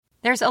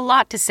There's a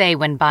lot to say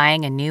when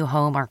buying a new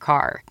home or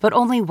car, but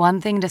only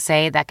one thing to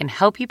say that can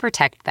help you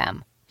protect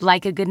them.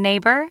 Like a good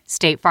neighbor,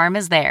 State Farm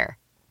is there.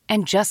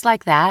 And just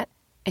like that,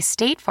 a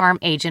State Farm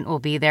agent will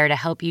be there to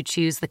help you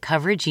choose the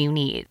coverage you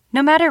need,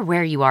 no matter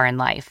where you are in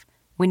life.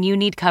 When you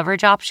need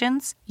coverage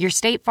options, your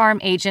State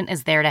Farm agent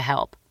is there to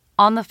help,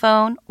 on the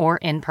phone or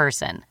in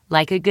person.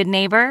 Like a good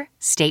neighbor,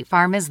 State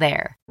Farm is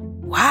there.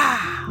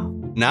 Wow.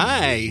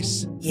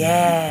 Nice.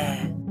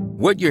 Yeah.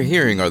 What you're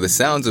hearing are the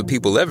sounds of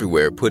people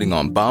everywhere putting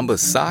on Bombas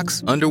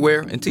socks,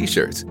 underwear, and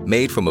T-shirts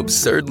made from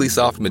absurdly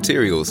soft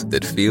materials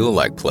that feel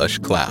like plush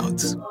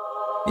clouds.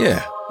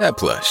 Yeah, that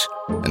plush.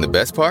 And the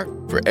best part?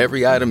 For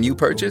every item you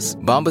purchase,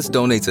 Bombas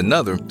donates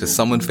another to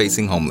someone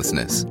facing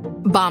homelessness.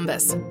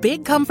 Bombas.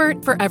 Big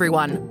comfort for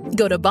everyone.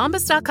 Go to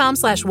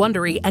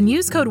bombas.com/Wondery and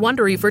use code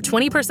Wondery for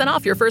 20%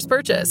 off your first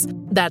purchase.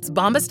 That's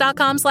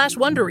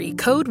bombas.com/Wondery.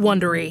 Code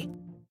Wondery.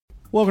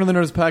 Welcome to the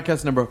Nerdist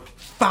Podcast number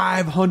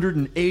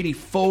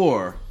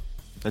 584.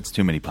 That's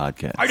too many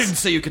podcasts. I didn't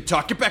say you could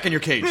talk. Get back in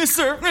your cage. Yes,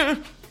 sir.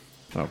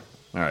 Oh, all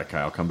right,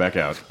 Kyle, come back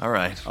out. All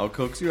right. I'll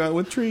coax you out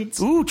with treats.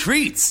 Ooh,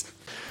 treats.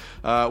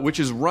 Which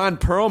is Ron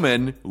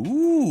Perlman.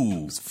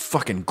 Ooh. He's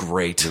fucking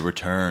great. The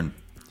return.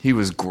 He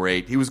was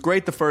great. He was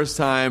great the first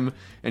time,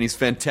 and he's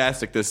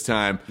fantastic this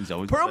time. He's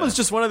always Perlman's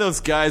just one of those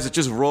guys that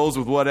just rolls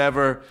with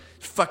whatever,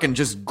 fucking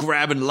just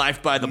grabbing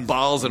life by the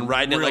balls and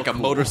riding it like a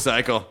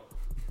motorcycle.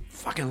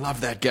 Fucking love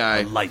that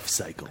guy. A life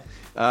cycle.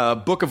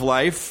 Book of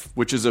Life,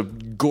 which is a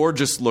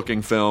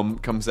gorgeous-looking film,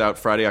 comes out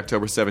Friday,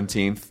 October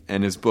 17th,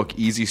 and his book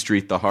Easy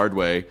Street the Hard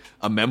Way,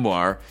 a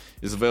memoir,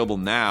 is available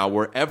now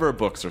wherever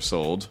books are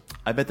sold.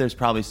 I bet there's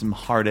probably some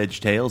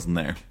hard-edged tales in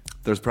there.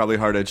 There's probably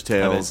hard-edged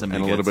tales and a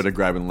little bit of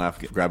grabbing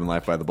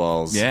life by the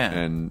balls. Yeah,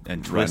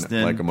 and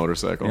twisting like a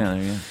motorcycle. Yeah,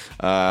 there you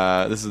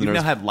go. This is the You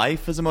now have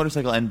life as a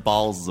motorcycle and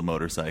balls as a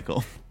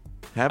motorcycle.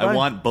 Have I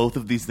want both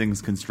of these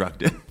things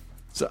constructed.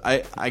 So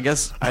I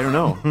guess, I don't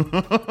know.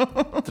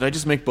 Did I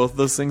just make both of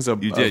those things?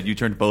 You did. You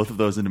turned both of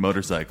those into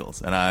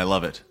motorcycles, and I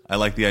love it. I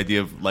like the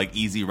idea of like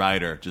Easy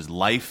Rider, just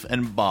life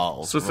and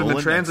balls. So in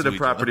the transitive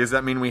property, does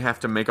that mean we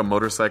have to make a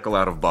motorcycle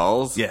out of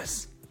balls?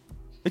 Yes.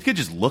 It could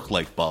just look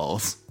like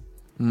balls.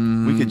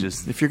 We could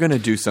just... If you're going to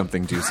do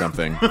something, do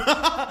something.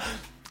 I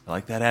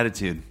like that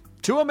attitude.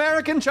 To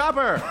American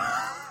Chopper!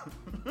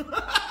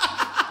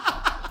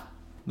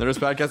 Nerdist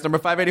Podcast number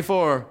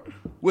 584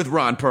 with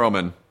Ron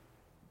Perlman.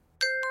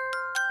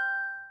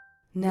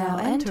 Now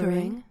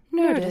entering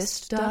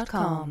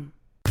Nerdist.com.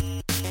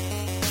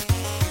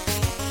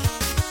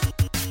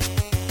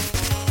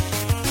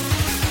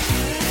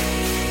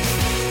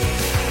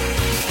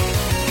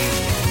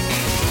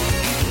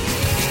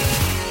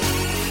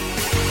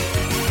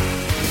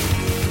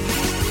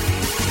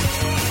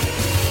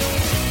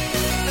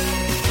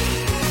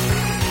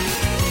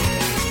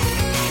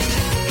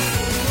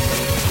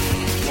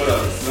 What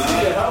up,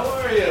 son? Yeah, how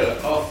are you?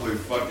 Awfully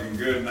fucking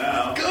good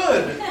now.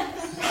 Good!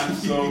 I'm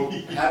so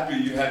happy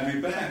you had me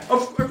back.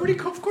 Of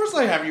course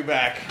I have you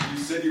back. You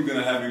said you were going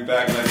to have me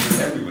back, and I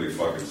said everybody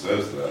fucking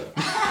says that.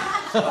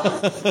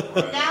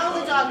 Now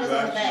the dog was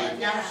on the bed.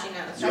 Now she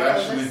knows. You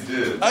actually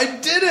did. I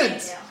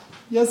didn't!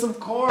 Yes, of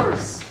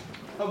course.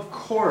 Of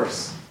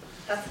course.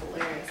 That's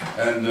hilarious.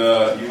 And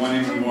you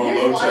went even more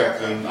low-tech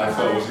than I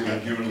thought was even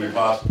humanly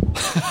possible.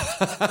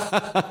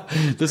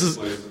 This is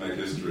Place to make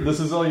history. This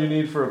is all you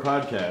need for a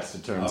podcast,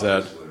 it turns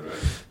out. Obviously, right?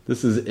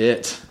 This is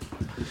it.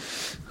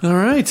 All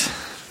right.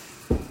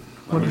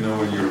 Let me know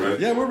when you're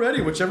ready. Yeah, we're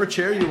ready. Whichever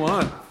chair you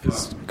want.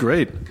 It's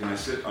great. Can I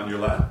sit on your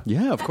lap?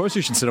 Yeah, of course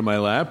you should sit on my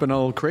lap, and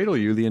I'll cradle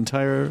you the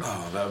entire...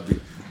 Oh, that would be...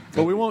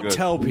 But we won't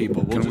tell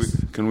people.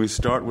 Can we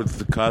start with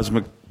the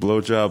cosmic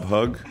blowjob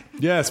hug?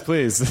 Yes,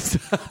 please.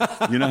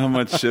 You know how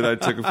much shit I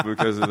took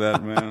because of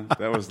that, man?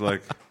 That's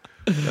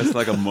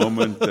like a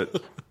moment that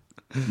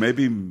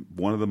maybe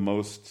one of the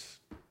most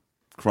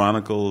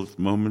chronicled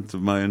moments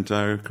of my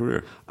entire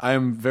career. I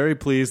am very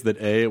pleased that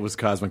A, it was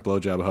Cosmic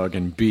Blowjob Hug,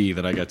 and B,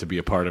 that I got to be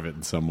a part of it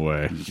in some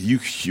way. You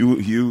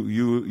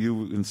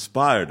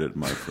inspired it,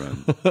 my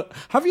friend. How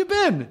have you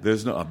been?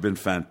 I've been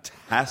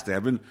fantastic.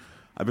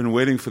 I've been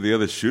waiting for the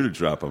other shoe to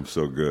drop. I'm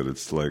so good.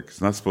 It's like it's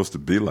not supposed to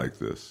be like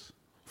this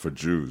for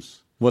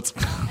Jews. Oh,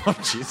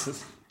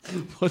 Jesus.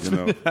 What's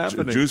been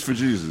happening? Jews for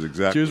Jesus,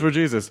 exactly. Jews for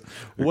Jesus.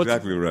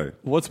 Exactly right.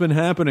 What's been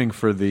happening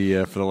for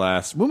the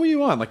last... When were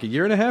you on? Like a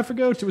year and a half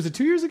ago? Was it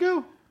 2 years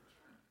ago?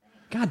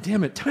 God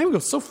damn it. Time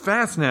goes so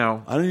fast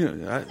now. I don't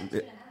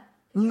even...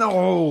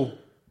 No.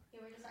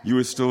 You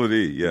were still at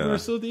E, yeah. We were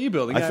still at the E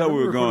building. I thought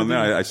we were going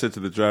there. I said to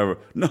the driver,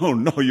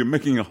 no, you're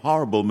making a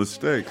horrible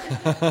mistake.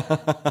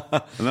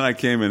 And then I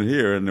came in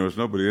here, and there was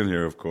nobody in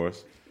here, of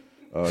course.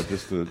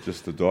 Just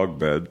the dog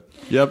bed.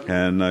 Yep.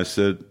 And I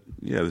said,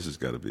 yeah, this has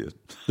got to be it.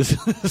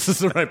 This is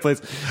the right place.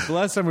 The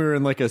last time we were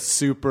in like a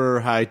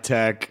super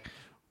high-tech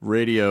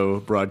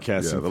radio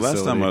broadcasting the last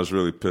facility. time I was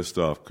really pissed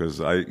off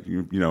because I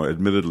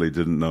admittedly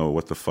didn't know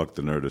what the fuck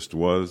the Nerdist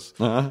was.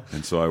 Uh-huh.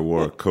 And so I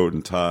wore a coat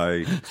and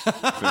tie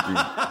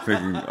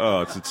thinking,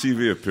 oh, it's a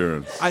TV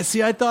appearance. I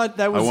thought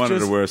that was I wanted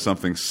to wear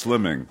something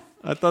slimming.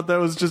 I thought that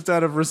was just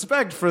out of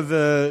respect for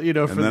the, you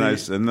know. And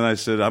then I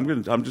said,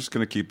 I'm just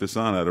gonna keep this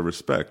on out of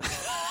respect.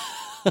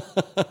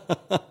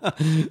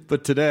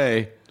 But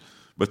today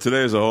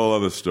is a whole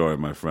other story,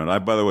 my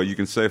friend. By the way, you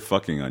can say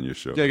fucking on your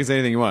show. yeah, you can say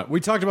anything you want. We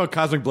talked about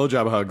cosmic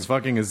blowjob hugs.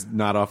 Fucking is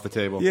not off the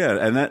table. Yeah,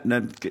 and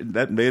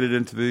that made it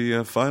into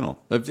the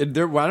final. I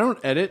don't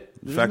edit.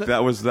 In fact,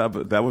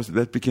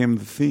 that became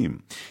the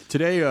theme.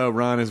 Today,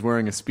 Ron is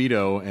wearing a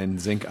Speedo and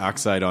zinc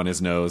oxide on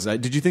his nose.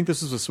 Did you think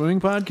this was a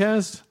swimming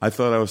podcast? I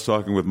thought I was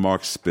talking with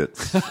Mark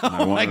Spitz.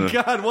 Oh my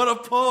God, what a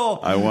pull!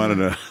 I wanted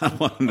to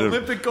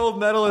Olympic gold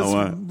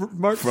medalist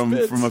Mark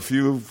Spitz from a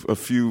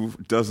few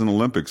dozen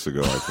Olympics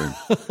ago, I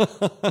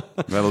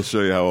think. That'll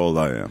show you how old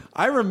I am.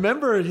 I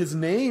remember his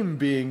name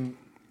being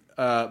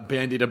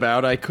bandied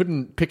about. I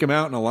couldn't pick him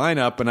out in a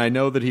lineup, and I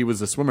know that he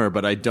was a swimmer,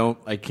 but I can't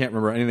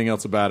remember anything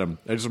else about him.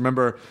 I just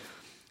remember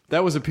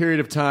that was a period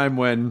of time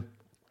when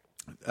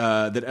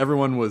that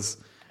everyone was,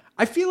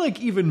 I feel like,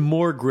 even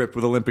more gripped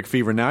with Olympic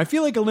fever now. I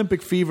feel like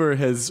Olympic fever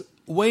has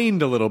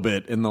waned a little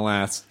bit in the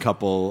last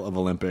couple of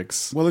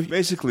Olympics. Well,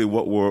 basically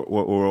what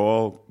we're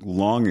all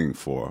longing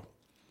for,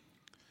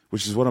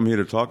 which is what I'm here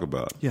to talk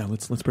about. Yeah,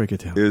 let's break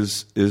it down.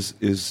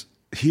 Is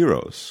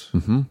heroes.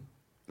 Mm-hmm.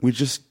 We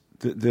just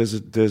there's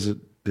a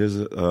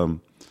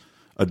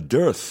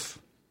dearth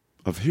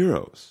of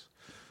heroes.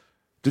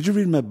 Did you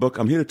read my book?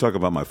 I'm here to talk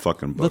about my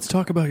fucking book. Let's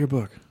talk about your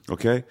book.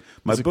 Okay?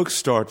 My book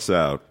starts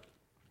out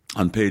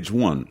on page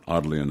 1,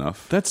 oddly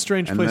enough. That's a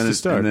strange place to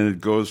start. And then it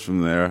goes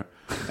from there,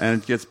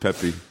 and it gets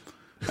peppy.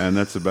 And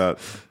that's about...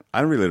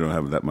 I really don't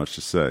have that much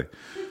to say.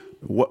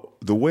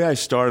 The way I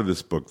started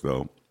this book,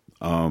 though,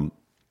 I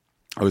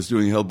was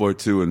doing Hellboy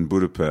 2 in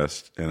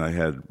Budapest, and I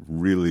had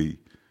really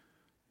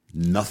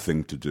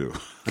nothing to do.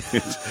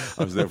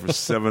 I was there for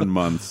 7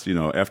 months. You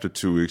know, after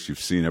 2 weeks, you've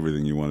seen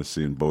everything you want to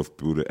see in both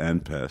Buda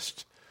and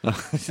Pest.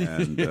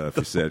 And if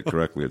you say it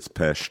correctly, it's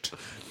Pest.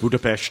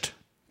 Budapest.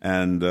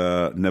 And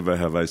never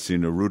have I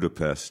seen a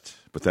Rudapest,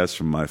 but that's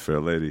from My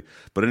Fair Lady.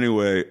 But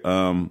anyway,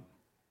 I'm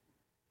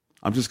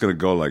just going to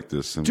go like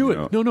this. And, do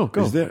it. No,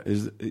 go.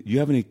 You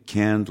have any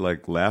canned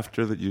like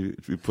laughter that you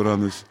put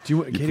on this? Can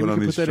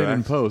we put that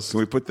in post? Can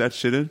we put that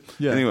shit in?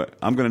 Yeah. Anyway,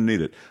 I'm going to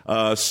need it.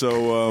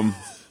 So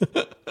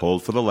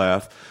hold for the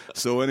laugh.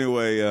 So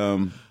anyway,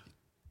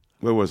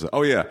 where was it?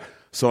 Oh yeah.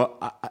 So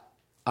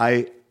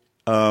I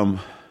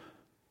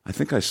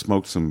think I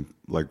smoked some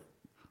like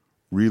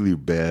really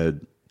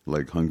bad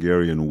like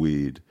Hungarian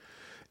weed.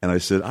 And I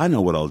said, I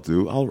know what I'll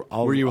do.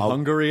 Were you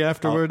hungry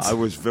afterwards? I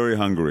was very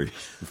hungry,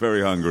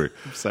 very hungry.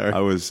 I'm sorry. I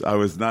was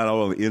not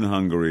only in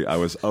Hungary, I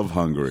was of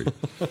Hungary,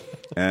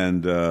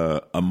 and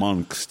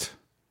amidst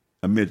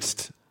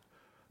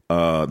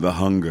the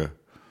hunger.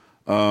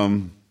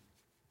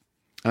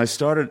 I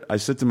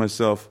said to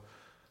myself,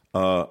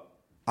 I'm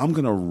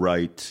going to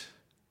write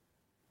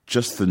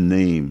just the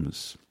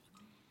names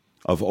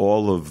of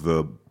all of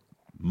the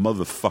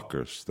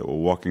motherfuckers that were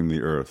walking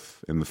the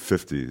earth in the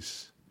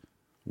 50s.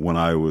 When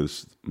I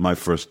was my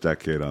first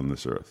decade on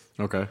this earth.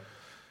 Okay.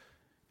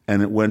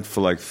 And it went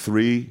for like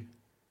 3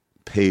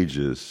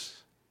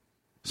 pages,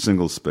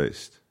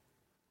 single-spaced.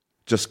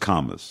 Just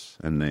commas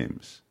and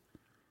names.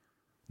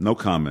 No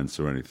comments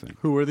or anything.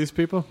 Who were these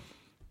people?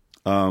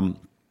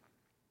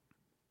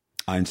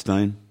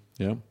 Einstein.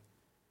 Yeah.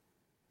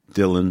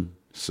 Dylan,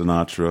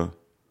 Sinatra,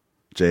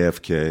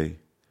 JFK,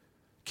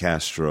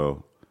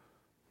 Castro,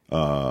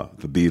 the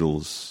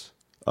Beatles,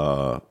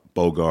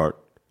 Bogart,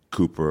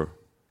 Cooper,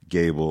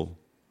 Gable,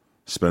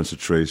 Spencer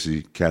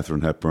Tracy,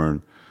 Katharine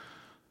Hepburn,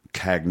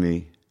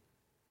 Cagney,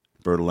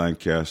 Burt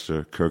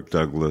Lancaster, Kirk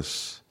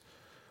Douglas.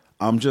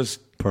 I'm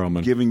just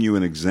Perlman. Giving you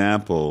an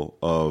example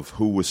of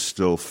who was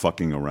still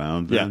fucking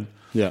around then.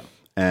 Yeah.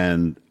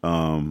 And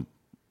then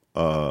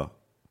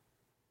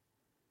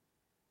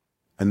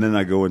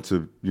I go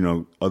into,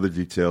 other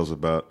details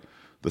about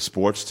the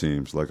sports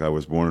teams. Like I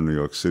was born in New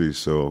York City,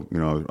 so,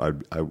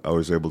 I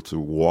was able to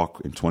walk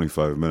in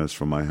 25 minutes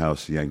from my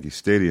house to Yankee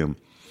Stadium.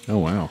 Oh,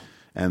 wow.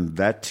 And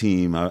that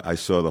team, I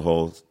saw the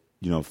whole,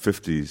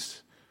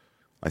 50s.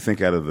 I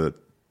think out of the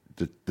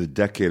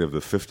decade of the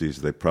 50s,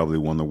 they probably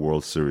won the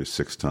World Series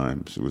 6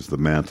 times. It was the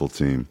Mantle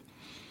team.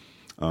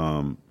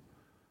 But,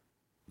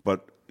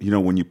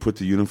 when you put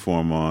the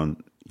uniform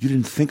on, you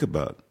didn't think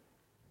about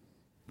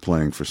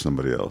playing for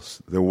somebody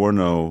else. There were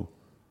no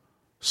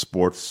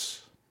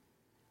sports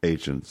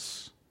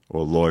agents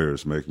or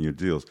lawyers making you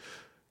deals.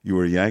 You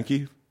were a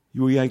Yankee,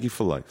 you were a Yankee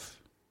for life.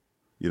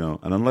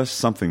 And unless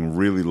something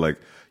really like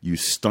you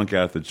stunk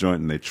out the joint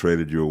and they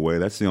traded you away,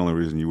 that's the only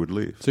reason you would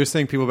leave. So you're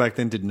saying people back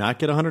then did not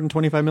get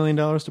 $125 million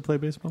to play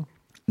baseball?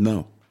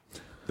 No.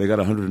 They got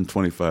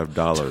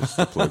 $125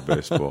 to play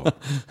baseball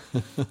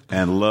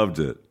and loved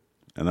it.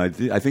 And I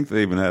think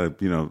they even had,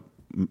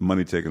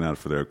 money taken out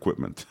for their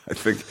equipment. I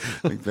think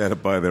they had to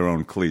buy their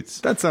own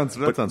cleats. That sounds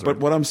right. But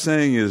what I'm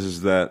saying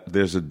is that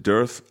there's a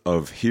dearth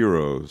of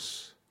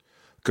heroes,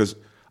 because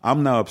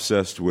I'm now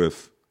obsessed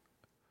with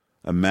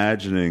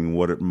imagining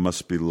what it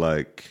must be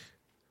like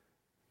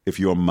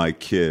if you're my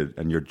kid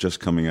and you're just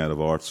coming out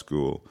of art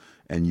school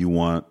and you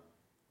want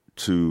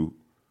to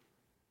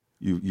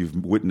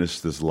you've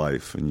witnessed this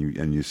life, and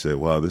you say,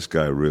 wow, this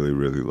guy really,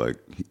 really like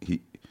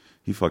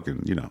he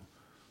fucking,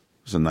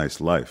 it's a nice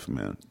life,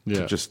 man.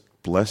 Yeah. Just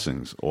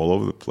blessings all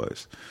over the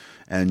place,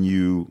 and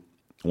you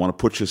want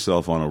to put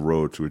yourself on a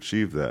road to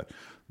achieve that.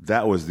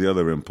 That was the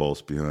other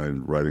impulse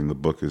behind writing the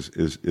book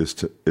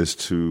is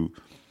to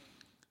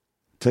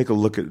take a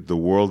look at the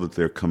world that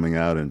they're coming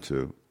out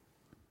into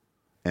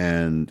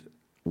and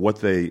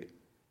what they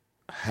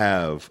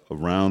have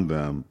around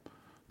them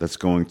that's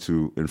going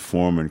to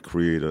inform and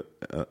create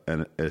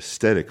an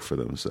aesthetic for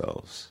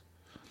themselves,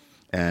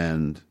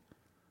 and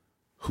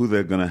who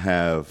they're going to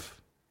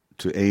have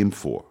to aim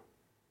for.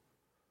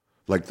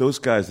 Like those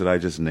guys that I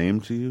just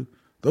named to you,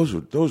 those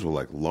were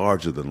like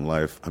larger than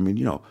life. I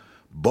mean,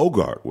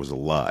 Bogart was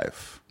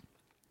alive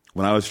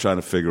when I was trying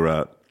to figure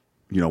out,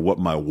 what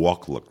my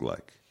walk looked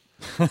like.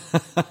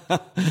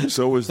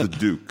 So was the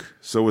Duke.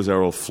 So was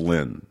Errol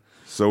Flynn.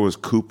 So was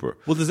Cooper.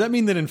 Well, does that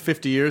mean that in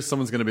 50 years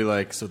someone's going to be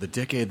like, so the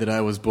decade that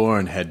I was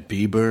born had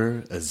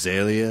Bieber,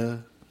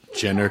 Azalea,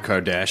 Jenner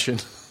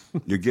Kardashian?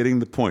 You're getting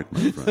the point,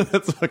 my friend.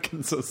 That's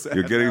fucking so sad.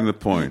 You're getting the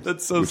point.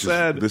 That's so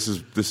sad. This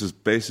is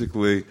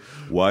basically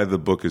why the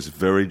book is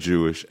very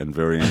Jewish and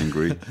very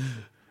angry,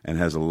 and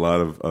has a lot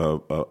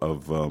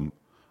of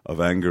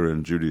anger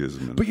and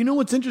Judaism in it. But you know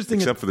what's interesting?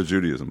 Except for the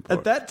Judaism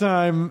part. At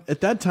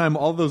that time,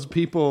 all those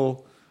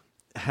people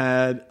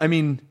had. I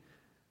mean,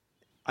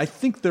 I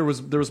think there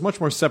was much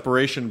more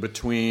separation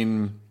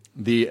between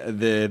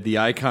the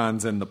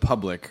icons and the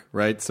public,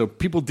 right? So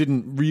people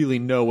didn't really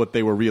know what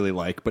they were really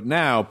like. But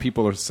now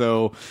people are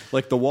so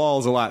like the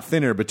wall's a lot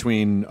thinner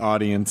between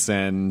audience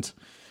and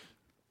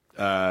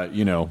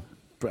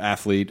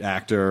athlete,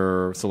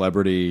 actor,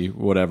 celebrity,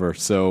 whatever.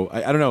 So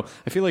I don't know.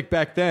 I feel like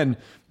back then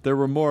there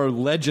were more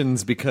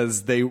legends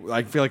because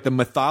I feel like the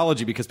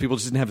mythology, because people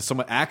just didn't have so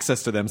much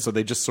access to them. So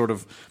they just sort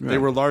of, They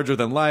were larger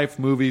than life.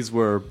 Movies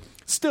were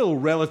still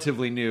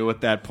relatively new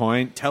at that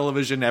point.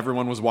 Television,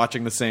 everyone was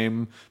watching the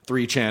same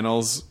 3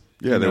 channels.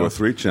 Yeah, there were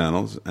 3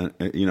 channels,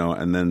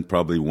 and then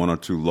probably 1 or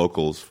 2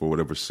 locals for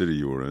whatever city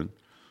you were in.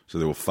 So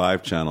there were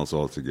 5 channels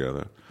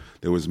altogether.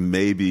 There was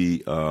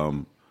maybe a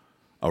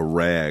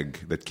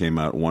rag that came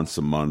out once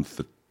a month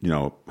that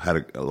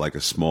had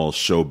a small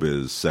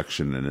showbiz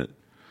section in it.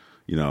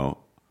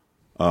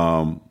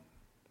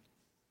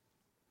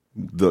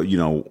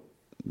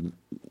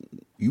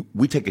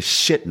 We take a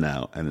shit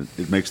now, and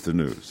it makes the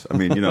news. I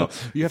mean, you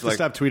have to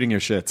stop tweeting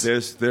your shits.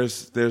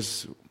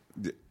 There's.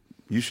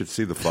 You should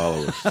see the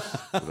followers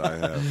that I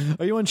have.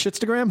 Are you on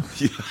Shitstagram?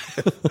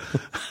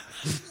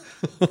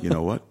 You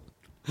know what?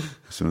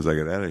 As soon as I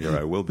get out of here,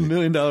 I will be. $1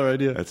 million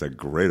idea. That's a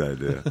great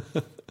idea.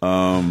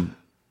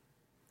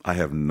 I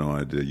have no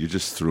idea. You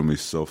just threw me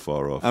so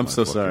far off. I'm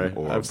so sorry.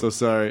 I'm so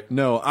sorry.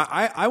 No,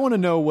 I want to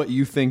know what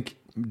you think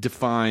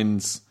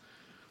defines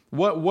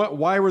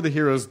why were the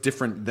heroes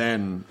different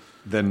then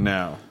than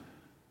now?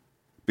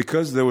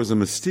 Because there was a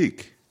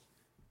mystique.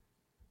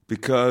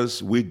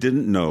 Because we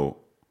didn't know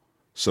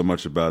so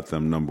much about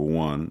them, number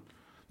one.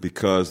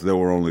 Because there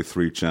were only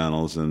 3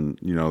 channels, and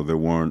there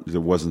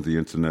wasn't the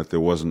internet. There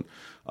wasn't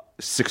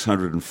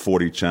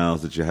 640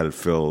 channels that you had to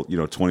fill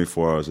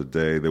 24 hours a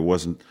day. There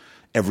wasn't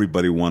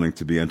everybody wanting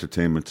to be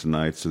Entertainment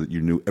Tonight, so that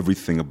you knew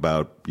everything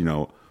about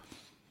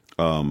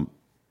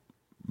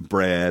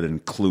Brad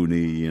and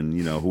Clooney and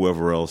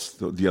whoever else,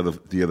 the other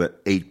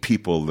 8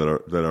 people that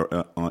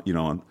are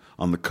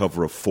on the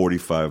cover of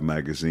 45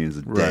 magazines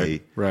a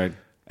day, right?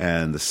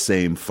 And the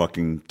same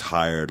fucking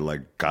tired,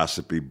 like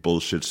gossipy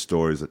bullshit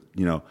stories that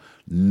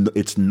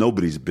it's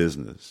nobody's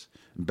business.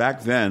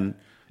 Back then,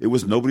 it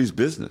was nobody's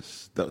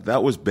business.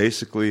 That was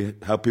basically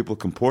how people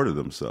comported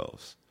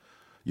themselves.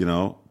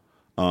 The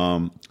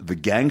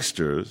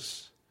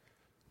gangsters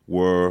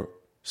were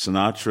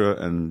Sinatra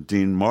and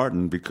Dean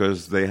Martin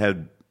because they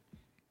had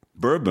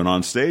bourbon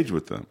on stage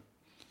with them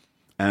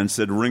and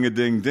said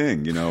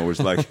ring-a-ding-ding. It was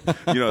like,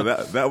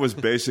 that was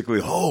basically,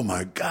 oh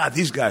my God,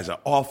 these guys are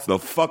off the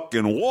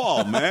fucking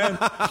wall, man.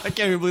 I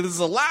can't even believe this is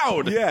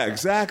allowed. Yeah,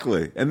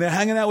 exactly. And they're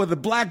hanging out with the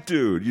black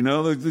dude,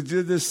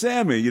 the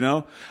Sammy,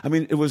 I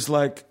mean, it was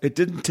like, it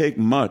didn't take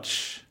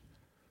much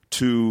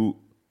to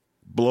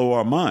blow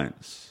our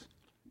minds.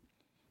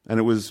 And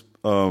it was,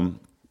 the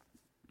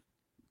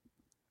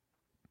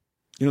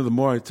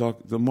more I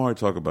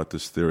talk about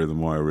this theory, the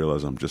more I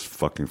realize I'm just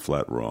fucking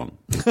flat wrong.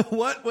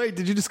 What? Wait,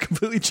 did you just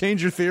completely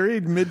change your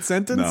theory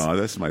mid-sentence? No,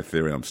 that's my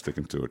theory. I'm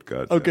sticking to it.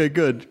 God. Okay,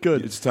 good.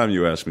 It's time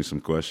you ask me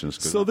some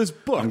questions. So this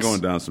book, I'm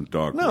going down some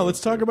dark. No, let's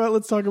talk about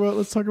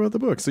the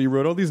book. So you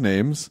wrote all these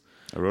names.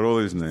 I wrote all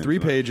these names. 3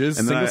 pages,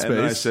 and single space. And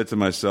then I said to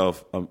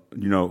myself,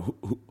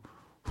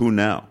 who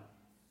now?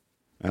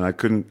 And I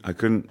couldn't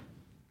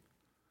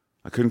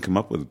come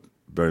up with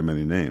very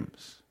many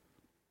names.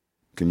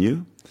 Can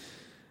you?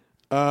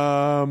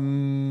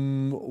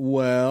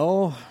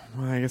 Well,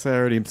 I guess I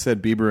already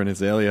said Bieber and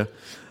Azalea.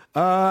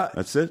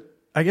 That's it?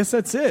 I guess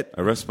that's it.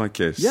 I rest my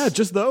case. Yeah,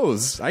 just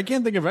those. I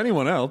can't think of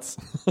anyone else.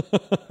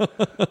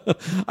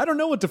 I don't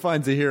know what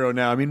defines a hero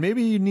now. I mean,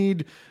 maybe you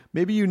need.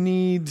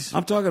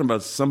 I'm talking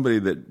about somebody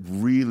that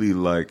really,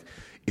 like,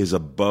 is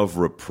above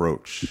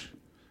reproach,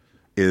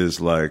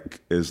 is like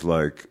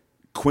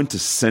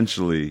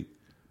quintessentially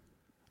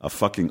a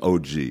fucking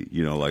OG,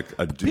 you know, like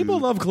a dude. People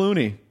love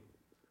Clooney.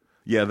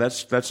 Yeah,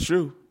 that's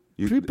true.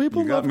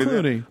 People you got love me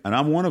there. Clooney. And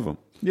I'm one of them.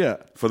 Yeah.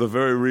 For the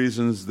very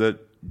reasons that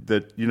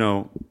you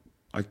know,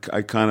 I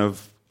kind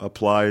of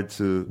applied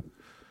to,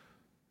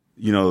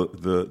 you know,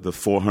 the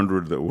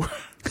 400 that were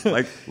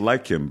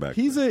like him back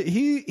then. I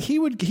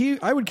would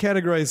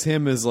categorize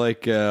him as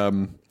like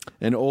an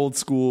old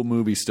school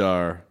movie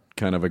star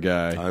kind of a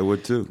guy. I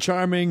would too.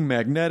 Charming,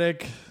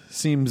 magnetic,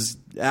 seems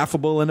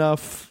affable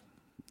enough.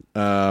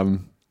 I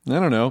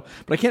don't know,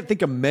 but I can't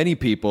think of many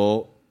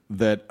people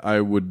that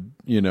I would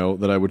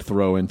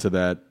throw into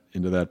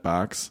that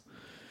box.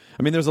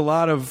 I mean, there's a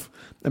lot of.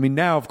 I mean,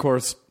 now of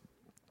course,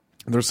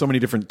 there's so many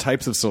different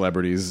types of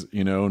celebrities.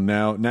 You know,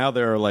 now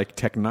there are like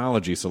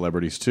technology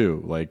celebrities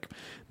too, like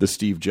the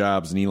Steve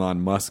Jobs and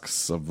Elon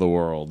Musks of the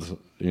world.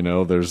 You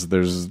know, there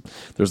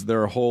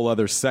are whole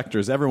other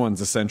sectors.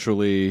 Everyone's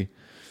essentially.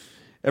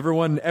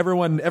 Everyone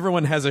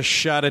has a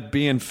shot at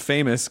being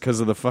famous because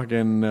of the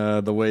fucking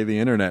the way the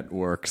internet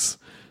works.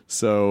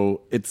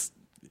 So it's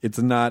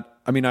not.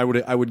 I mean, I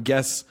would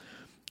guess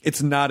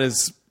it's not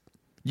as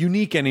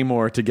unique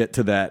anymore to get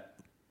to that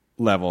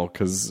level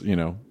because you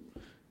know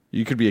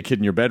you could be a kid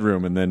in your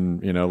bedroom and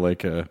then you know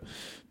like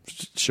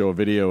show a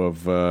video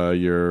of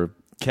your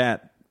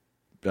cat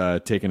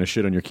taking a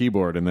shit on your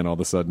keyboard and then all of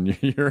a sudden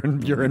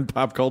you're in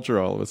pop culture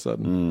all of a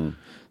sudden.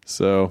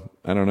 So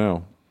I don't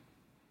know.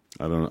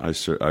 I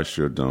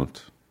sure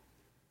don't.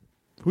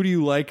 Who do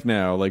you like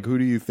now? Like, who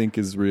do you think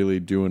is really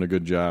doing a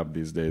good job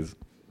these days?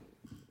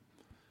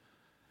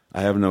 I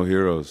have no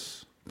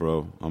heroes,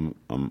 bro.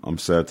 I'm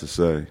sad to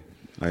say.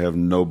 I have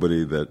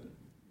nobody that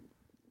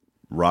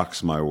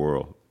rocks my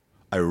world.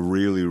 I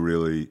really,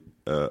 really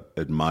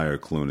admire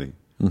Clooney.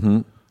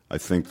 Mm-hmm. I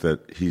think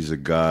that he's a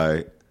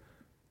guy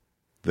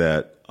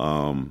that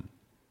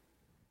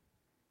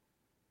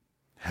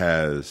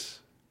has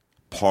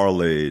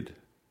parlayed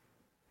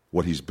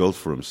what he's built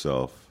for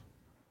himself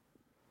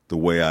the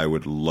way I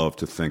would love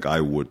to think I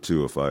would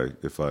too if I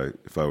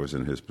was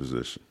in his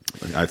position.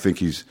 I think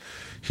he's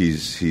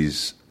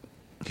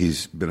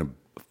been a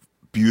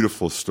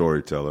beautiful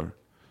storyteller.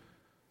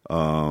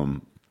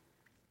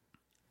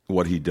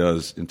 What he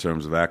does in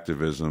terms of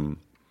activism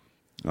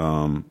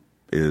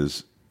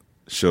shows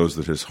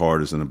that his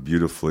heart is in a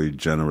beautifully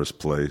generous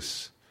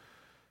place.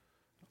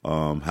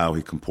 How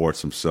he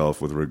comports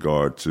himself with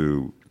regard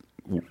to,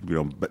 you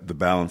know, the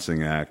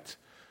balancing act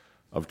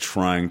of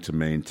trying to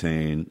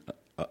maintain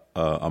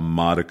a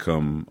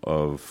modicum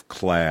of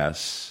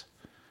class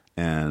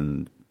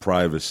and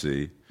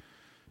privacy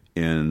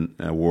in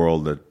a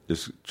world that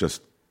is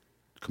just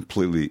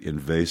completely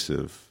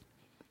invasive.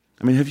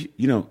 I mean,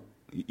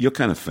 you're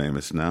kind of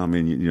famous now. I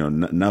mean, you know,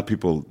 now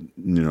people,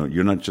 you know,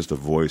 you're not just a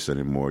voice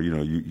anymore. You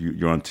know,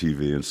 you're on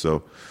TV, and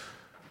so.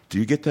 Do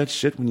you get that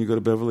shit when you go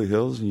to Beverly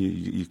Hills and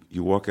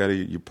you walk out of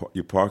you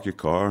park your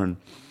car and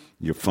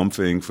you're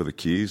fumbling for the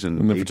keys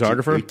and the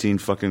photographer 18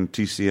 fucking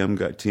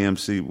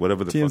TMC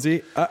whatever the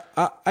TMZ fuck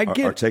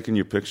are taking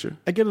your picture?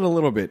 I get it a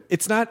little bit.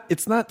 It's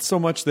not so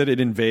much that it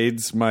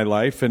invades my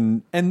life but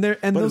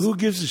who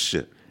gives a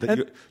shit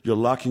that you're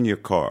locking your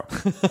car?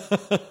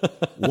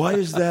 Why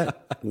is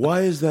that?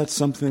 Why is that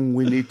something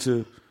we need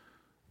to?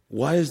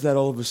 Why is that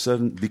all of a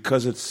sudden?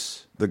 Because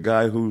it's the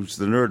guy who's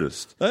the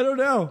nerdist. I don't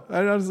know.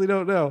 I honestly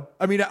don't know.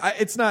 I mean,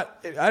 it's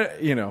not.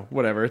 You know,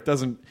 whatever. It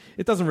doesn't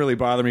really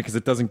bother me because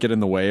it doesn't get in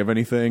the way of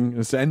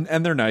anything.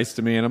 And they're nice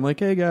to me, and I'm like,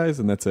 hey guys,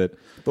 and that's it.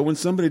 But when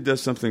somebody does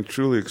something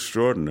truly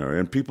extraordinary,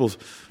 and people,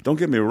 don't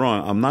get me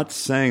wrong, I'm not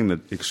saying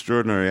that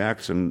extraordinary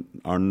acts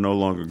are no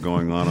longer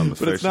going on the face of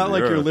the earth. But it's not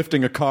like you're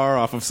lifting a car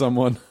off of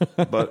someone.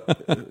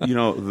 But you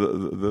know,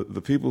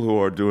 the people who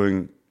are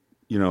doing,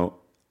 you know,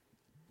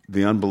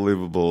 the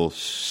unbelievable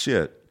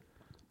shit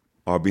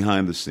are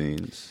behind the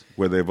scenes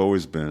where they've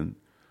always been,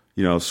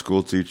 you know,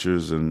 school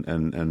teachers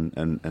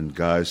and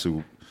guys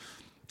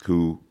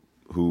who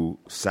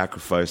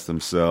sacrifice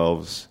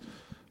themselves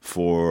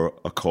for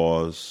a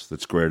cause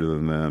that's greater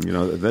than them. You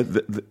know,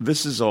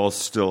 this is all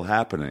still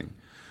happening,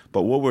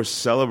 but what we're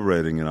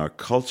celebrating in our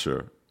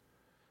culture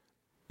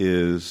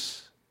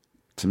is,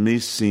 to me,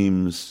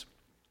 seems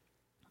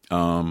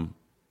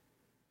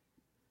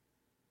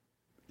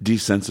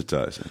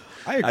desensitizing.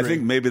 I agree. I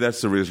think maybe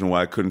that's the reason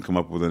why I couldn't come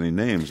up with any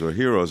names or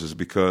heroes, is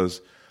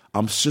because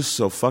I'm just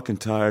so fucking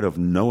tired of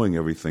knowing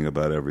everything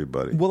about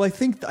everybody. Well, I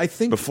think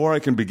before I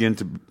can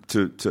begin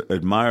to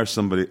admire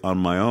somebody on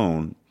my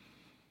own,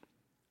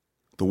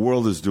 the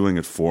world is doing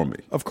it for me.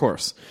 Of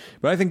course.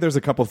 But I think there's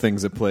a couple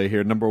things at play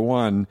here. Number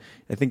one,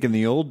 I think in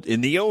the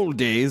old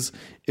days,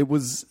 it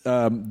was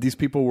these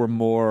people were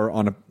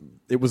more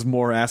it was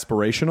more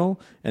aspirational,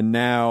 and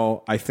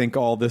now I think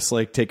all this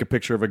like take a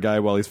picture of a guy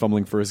while he's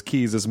fumbling for his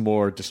keys is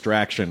more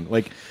distraction.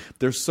 Like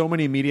there's so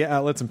many media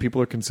outlets and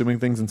people are consuming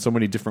things in so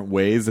many different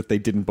ways that they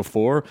didn't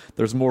before.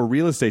 There's more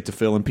real estate to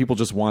fill and people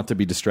just want to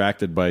be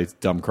distracted by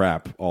dumb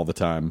crap all the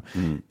time.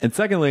 And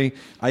secondly,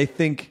 I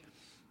think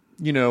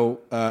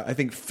I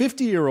think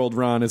 50-year-old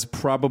Ron is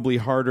probably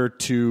harder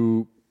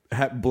to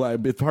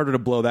it's harder to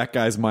blow that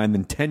guy's mind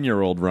than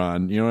 10-year-old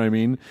Ron. You know what I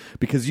mean?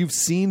 Because you've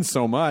seen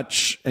so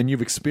much and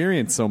you've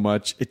experienced so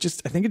much. I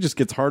think it just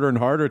gets harder and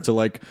harder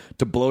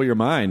to blow your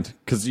mind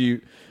because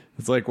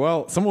it's like,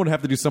 well, someone would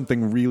have to do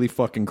something really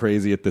fucking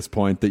crazy at this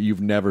point that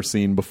you've never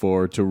seen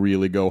before to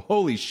really go,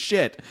 holy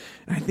shit.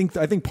 And I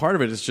think part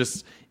of it is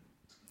just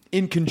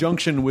in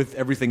conjunction with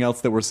everything else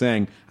that we're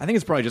saying. I think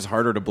it's probably just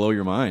harder to blow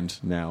your mind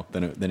now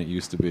than it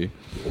used to be.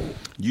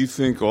 You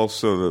think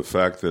also the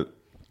fact that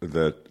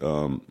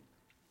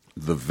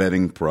the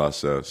vetting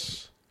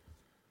process,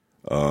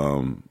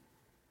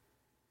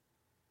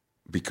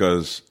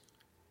 because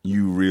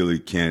you really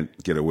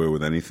can't get away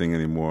with anything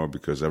anymore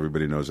because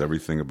everybody knows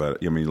everything about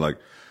it. I mean, like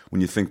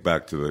when you think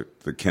back to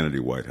the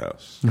Kennedy White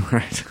House,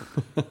 right?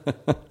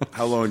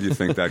 How long do you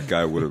think that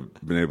guy would have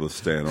been able to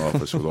stay in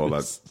office with all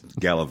that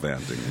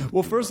gallivanting?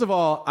 Well, first of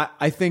all,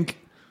 I think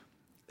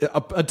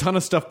a ton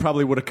of stuff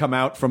probably would have come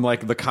out from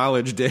like the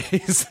college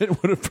days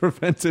that would have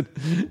prevented.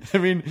 I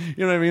mean,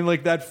 you know what I mean?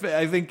 Like that.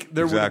 I think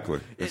there exactly.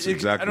 That's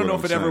exactly. I don't know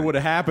if it ever would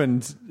have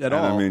happened at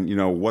all. I mean,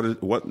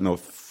 what no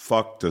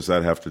fuck does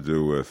that have to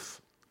do with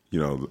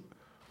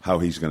how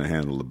he's going to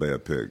handle the Bay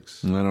of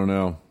Pigs?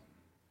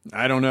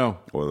 I don't know.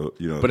 Or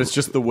but it's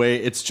just the way.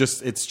 It's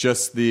just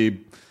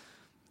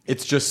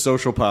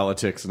social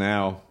politics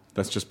now.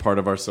 That's just part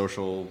of our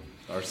social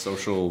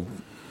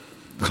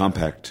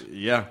compact.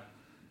 Yeah.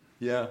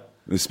 Yeah.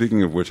 And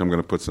speaking of which, I'm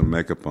going to put some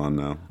makeup on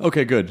now.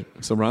 Okay, good.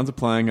 So Ron's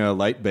applying a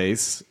light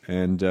base,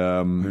 and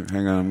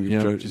hang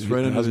on, just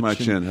right under how's the my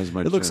chin? How's my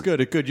it chin? looks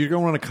good. Good. You're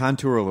going to want to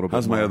contour a little bit.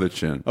 How's more. my other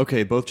chin?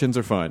 Okay, both chins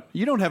are fine.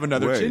 You don't have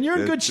another chin. You're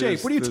in good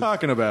shape. What are you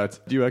talking about?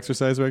 Do you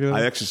exercise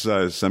regularly? I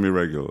exercise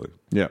semi-regularly.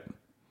 Yeah.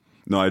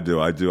 No, I do.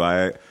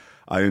 I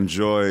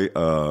enjoy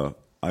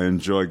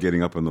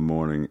getting up in the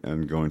morning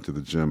and going to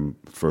the gym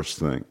first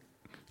thing.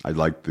 I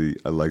like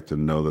to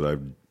know that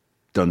I've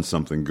done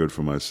something good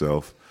for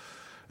myself,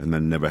 and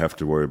then never have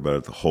to worry about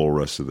it the whole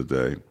rest of the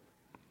day.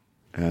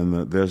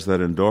 And there's that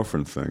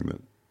endorphin thing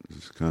that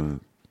is kind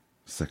of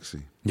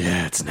sexy.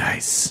 Yeah, it's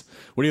nice.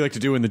 What do you like to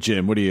do in the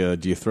gym? What do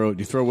you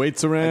throw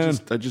weights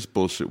around? I just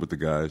bullshit with the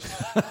guys.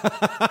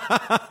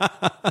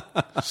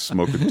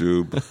 Smoke a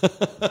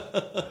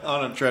doob.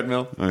 On a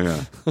treadmill? Oh,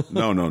 yeah.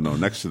 No.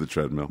 Next to the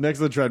treadmill. Next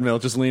to the treadmill,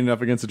 just leaning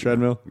up against the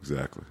treadmill?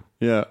 Exactly.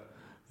 Yeah.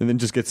 And then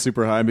just get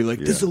super high and be like,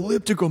 this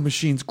elliptical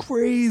machine's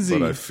crazy.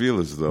 But I feel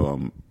as though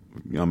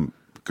I'm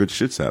good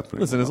shit's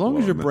happening. Listen, as long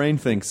as your brain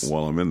thinks.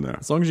 While I'm in there.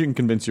 As long as you can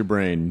convince your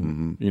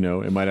brain,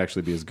 it might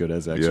actually be as good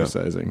as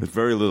exercising. Yeah. It's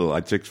very little.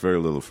 It takes very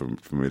little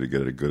for me to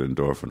get a good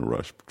endorphin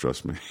rush.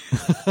 Trust me.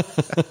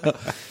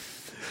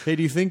 Hey,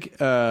 do you think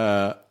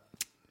there'd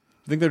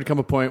come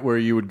a point where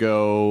you would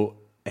go,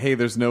 hey,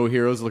 there's no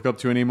heroes to look up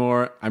to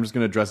anymore. I'm just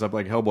going to dress up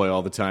like Hellboy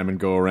all the time and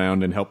go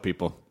around and help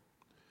people.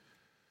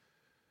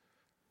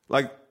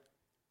 Like,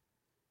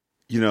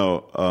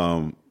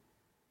 I'm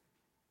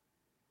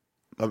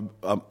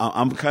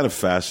kind of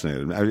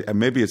fascinated.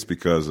 Maybe it's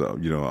because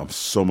I'm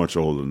so much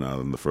older now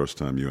than the first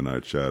time you and I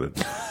chatted.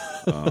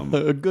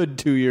 A good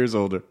 2 years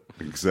older.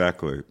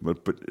 Exactly,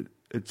 but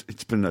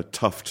it's been a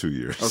tough 2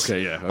 years.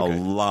 Okay, yeah, okay.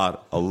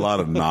 A lot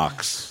of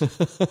knocks,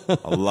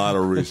 a lot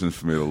of reasons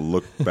for me to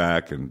look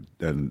back and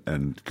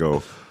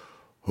go,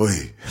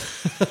 "Oi."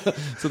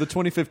 So the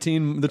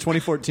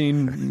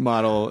 2014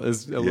 model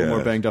is a little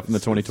more banged up than the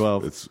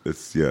 2012.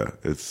 It's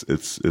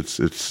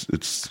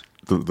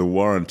the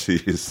warranty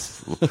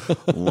is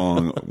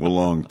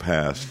long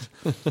past,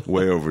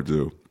 way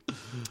overdue.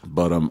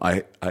 But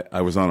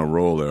I was on a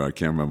roll there. I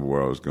can't remember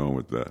where I was going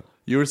with that.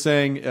 You were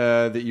saying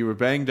that you were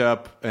banged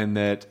up and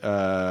that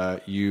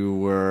you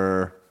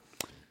were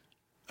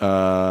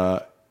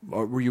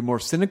you more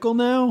cynical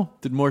now?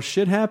 Did more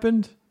shit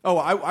happen? Oh,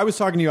 I was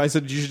talking to you. I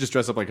said you should just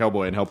dress up like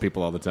Hellboy and help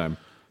people all the time.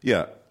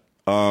 Yeah.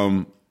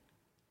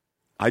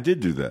 I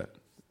did do that.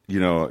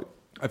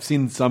 I've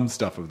seen some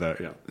stuff of that,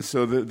 yeah.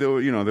 So there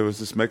was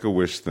this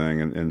Make-A-Wish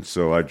thing, and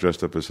so I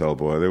dressed up as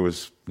Hellboy. There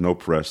was no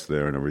press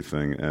there and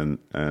everything,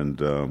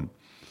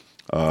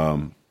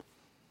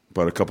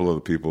 but a couple of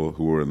the people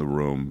who were in the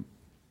room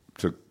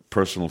took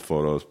personal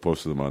photos,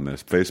 posted them on their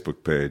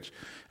Facebook page,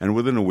 and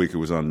within a week it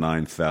was on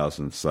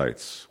 9,000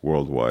 sites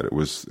worldwide. It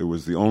was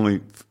the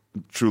only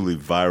truly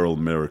viral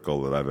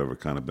miracle that I've ever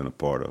kind of been a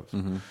part of.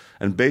 Mm-hmm.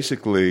 And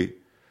basically,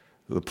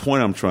 the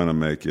point I'm trying to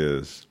make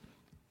is,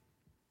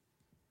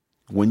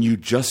 when you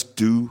just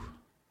do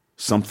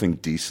something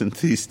decent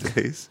these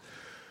days,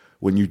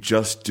 when you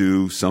just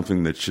do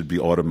something that should be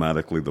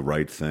automatically the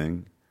right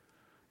thing,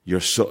 you're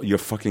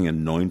fucking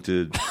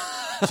anointed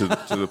to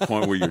the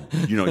point where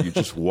you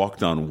just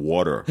walked on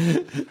water.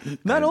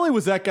 Not only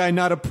was that guy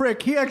not a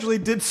prick, he actually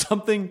did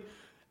something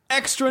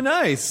extra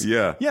nice.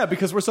 Yeah. Yeah,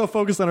 because we're so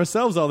focused on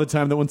ourselves all the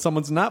time that when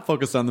someone's not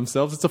focused on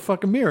themselves, it's a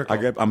fucking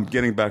miracle. I'm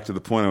getting back to the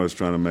point I was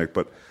trying to make,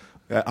 but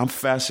I'm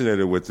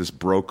fascinated with this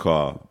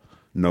Brokaw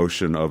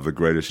notion of the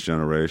greatest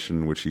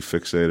generation, which he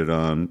fixated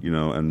on,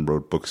 and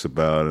wrote books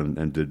about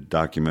and did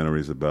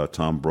documentaries about.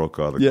 Tom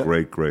Brokaw,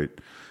 the great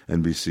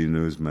NBC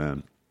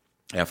newsman.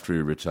 after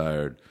he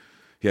retired,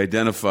 he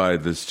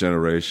identified this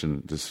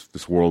generation,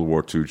 this World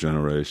War II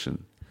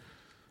generation,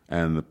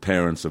 and the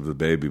parents of the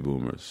baby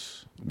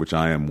boomers, which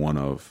I am one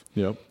of,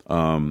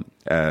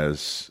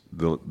 as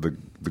the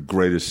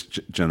greatest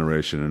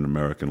generation in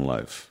American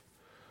life,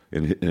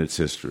 in its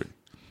history,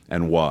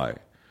 and why.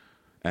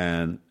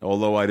 And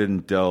although I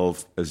didn't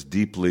delve as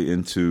deeply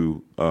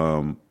into,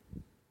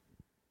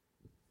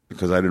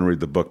 because I didn't read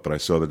the book, but I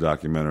saw the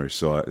documentary,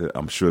 so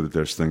I'm sure that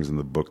there's things in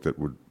the book that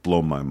would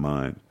blow my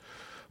mind.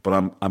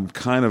 But I'm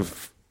kind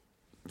of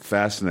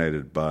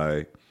fascinated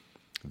by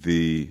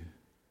the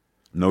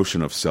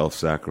notion of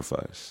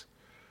self-sacrifice,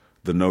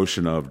 the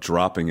notion of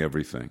dropping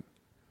everything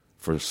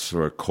for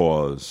a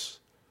cause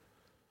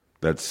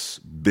that's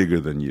bigger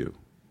than you,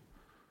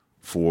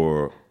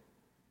 for,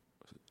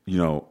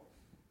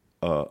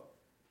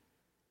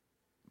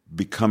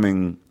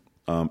 becoming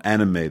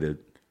animated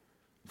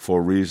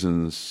for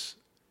reasons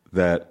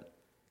that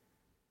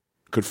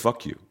could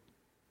fuck you,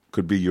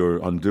 could be your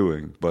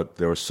undoing, but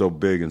they were so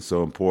big and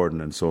so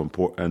important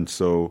and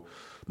so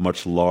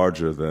much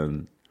larger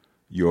than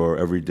your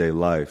everyday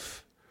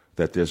life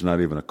that there's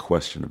not even a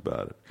question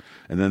about it.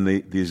 And then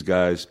these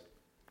guys,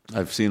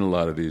 I've seen a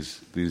lot of these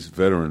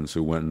veterans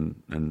who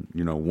went and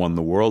won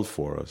the world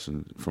for us,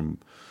 and from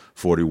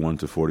 41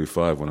 to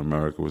 45 when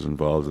America was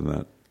involved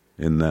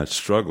in that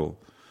struggle.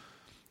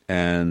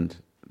 And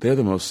they're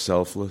the most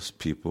selfless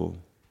people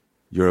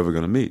you're ever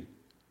going to meet.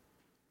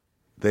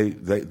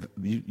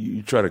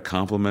 You try to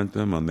compliment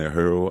them on their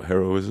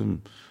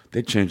heroism,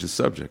 they change the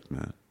subject,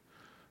 man.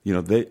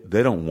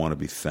 They don't want to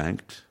be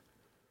thanked.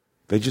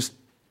 They just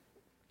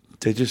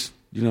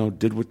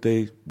did what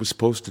they were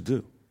supposed to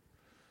do.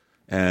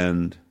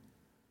 And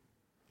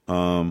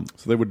so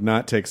they would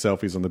not take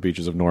selfies on the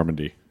beaches of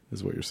Normandy,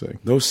 is what you're saying.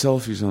 No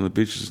selfies on the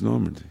beaches of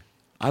Normandy.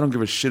 I don't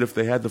give a shit if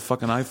they had the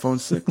fucking iPhone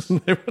 6.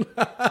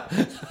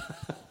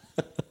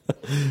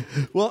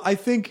 Well, I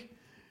think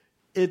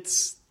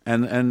it's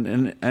and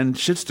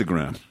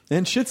Shitstagram.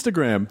 And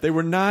Shitstagram. They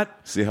were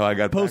not See how I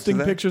got posting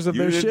back to that? pictures of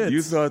their shits.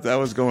 You thought that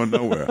was going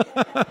nowhere.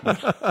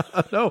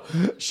 No.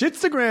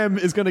 Shitstagram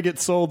is going to get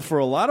sold for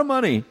a lot of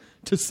money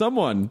to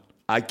someone.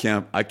 I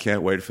can't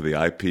wait for the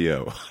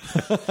IPO.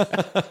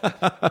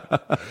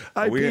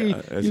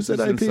 You said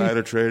IP.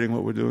 Insider trading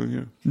what we're doing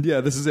here?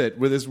 Yeah, this is it.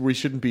 We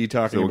shouldn't be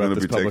talking about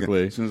this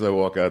publicly. As soon as I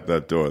walk out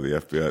that door, the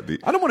FBI...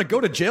 I don't want to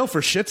go to jail for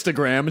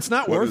Shitstagram. It's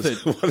not worth it.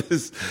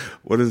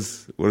 What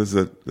is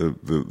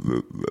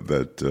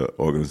that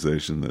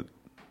organization that...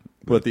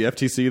 What, the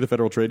FTC, the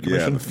Federal Trade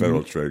Commission? Yeah, the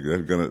Federal Trade. They're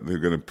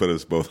gonna put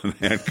us both in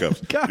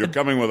handcuffs. God, you're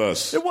coming with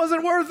us. It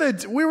wasn't worth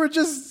it. We're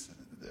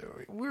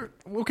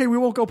okay. We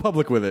won't go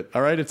public with it.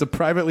 All right, it's a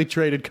privately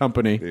traded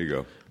company. There you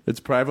go. It's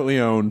privately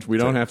owned. We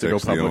don't have to go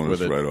public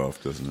with it. Right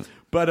off, doesn't it?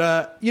 But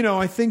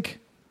I think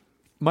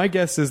my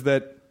guess is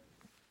that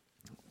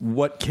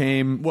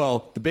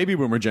the baby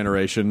boomer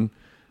generation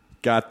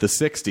got the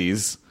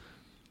 60s,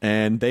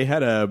 and they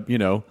had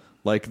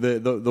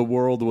the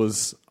world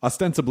was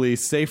ostensibly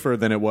safer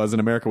than it was, and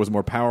America was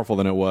more powerful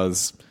than it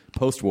was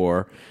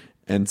post-war.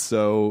 And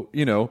so,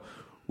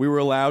 we were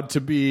allowed to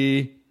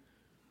be...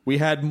 We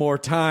had more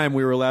time.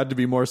 We were allowed to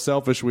be more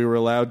selfish. We were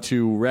allowed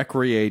to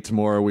recreate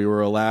more. We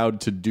were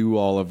allowed to do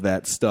all of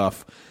that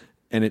stuff.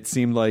 And it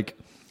seemed like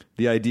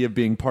the idea of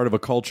being part of a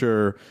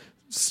culture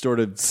sort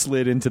of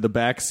slid into the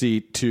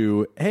backseat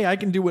to, hey, I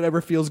can do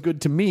whatever feels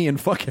good to me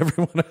and fuck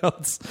everyone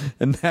else.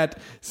 And that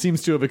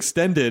seems to have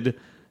extended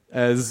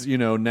as,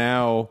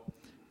 now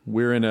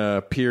we're in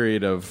a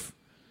period of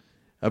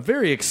a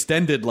very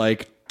extended,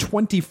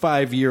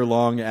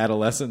 25-year-long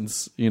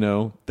adolescence,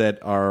 that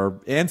our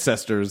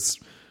ancestors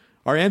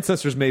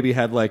maybe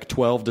had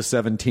 12 to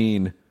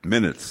 17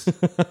 minutes.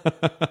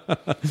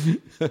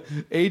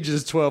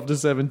 Ages 12 to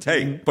 17.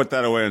 Hey, put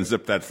that away and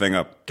zip that thing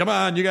up. Come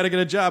on, you got to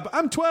get a job.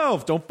 I'm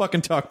 12. Don't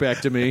fucking talk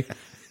back to me.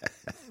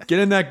 Get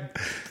in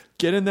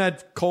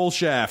that coal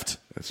shaft.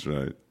 That's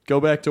right. Go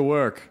back to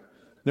work.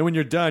 Then when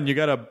you're done, you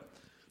got to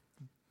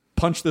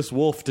punch this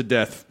wolf to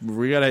death.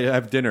 We got to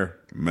have dinner.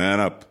 Man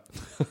up.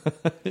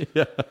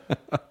 Yeah.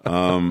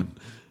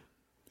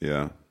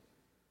 Yeah.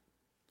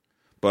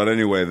 But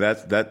anyway,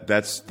 that's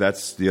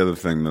the other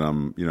thing that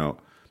I'm,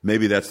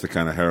 maybe that's the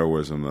kind of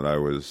heroism that I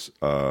was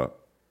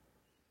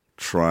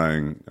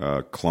trying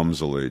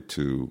clumsily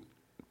to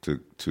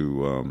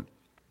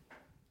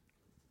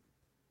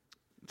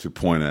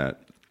point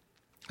at,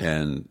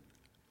 and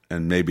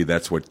maybe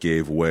that's what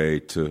gave way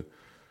to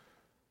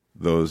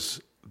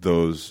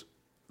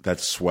that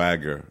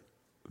swagger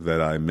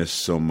that I miss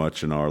so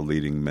much in our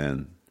leading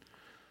men.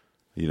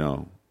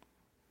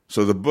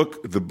 So the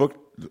book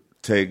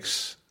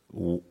takes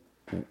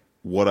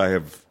what I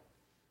have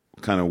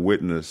kind of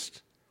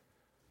witnessed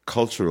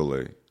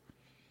culturally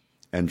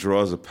and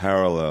draws a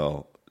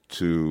parallel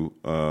to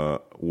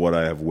what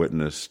I have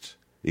witnessed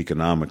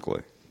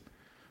economically,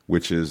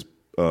 which is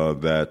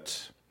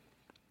that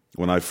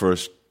when I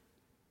first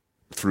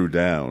threw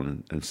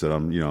down and said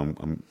I'm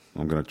going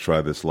to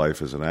try this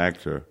life as an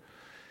actor,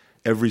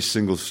 every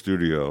single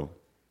studio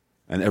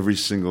and every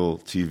single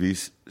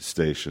TV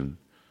station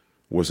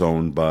was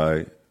owned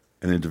by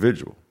an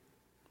individual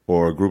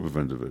or a group of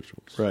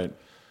individuals. Right.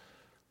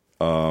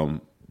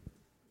 And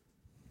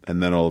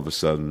then all of a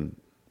sudden,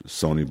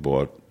 Sony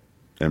bought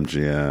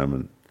MGM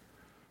and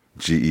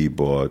GE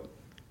bought,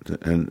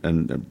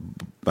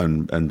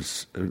 and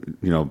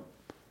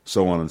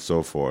so on and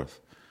so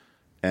forth.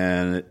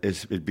 And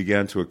it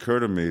began to occur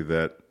to me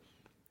that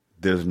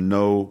there's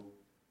no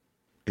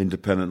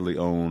independently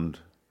owned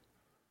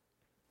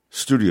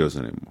studios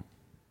anymore.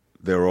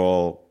 They're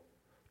all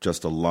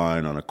just a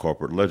line on a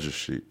corporate ledger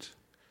sheet,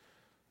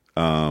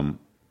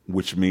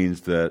 which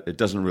means that it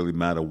doesn't really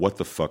matter what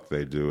the fuck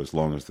they do as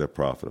long as they're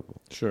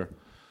profitable. Sure.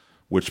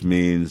 Which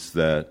means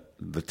that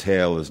the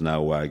tail is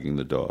now wagging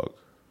the dog,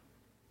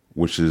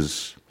 which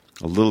is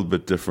a little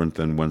bit different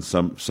than when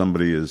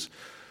somebody has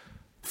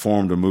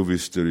formed a movie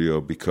studio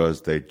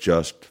because they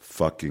just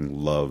fucking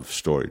love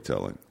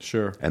storytelling.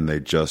 Sure. And they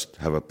just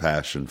have a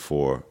passion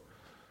for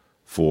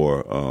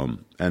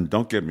and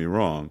don't get me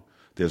wrong,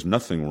 there's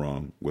nothing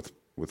wrong with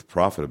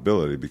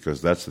profitability,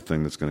 because that's the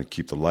thing that's going to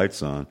keep the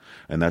lights on,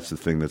 and that's the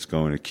thing that's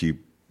going to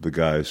keep the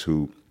guys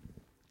who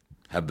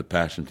have the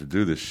passion to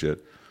do this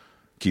shit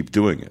keep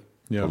doing it.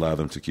 Yeah. Allow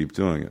them to keep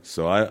doing it.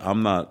 So I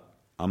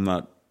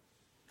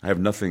have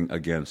nothing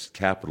against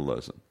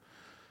capitalism.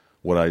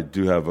 What I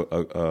do have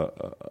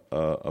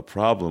a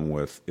problem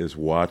with is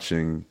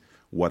watching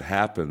what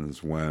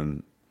happens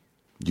when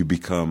you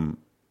become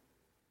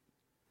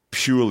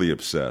purely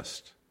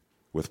obsessed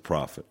with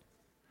profit.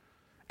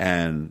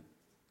 And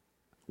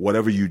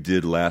whatever you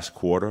did last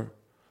quarter,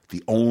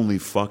 the only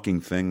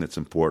fucking thing that's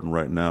important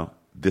right now,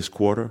 this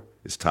quarter,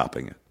 is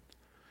topping it.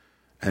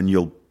 And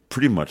you'll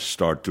pretty much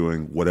start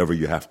doing whatever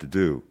you have to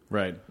do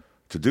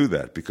to do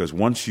that. Because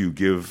once you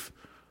give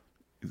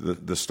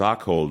the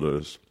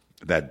stockholders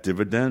that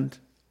dividend,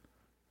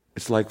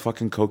 it's like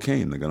fucking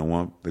cocaine. They're gonna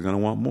want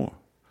more.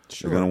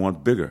 Sure. They're gonna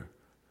want bigger.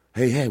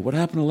 Hey, what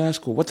happened to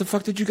last quarter? What the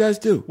fuck did you guys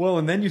do? Well,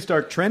 and then you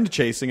start trend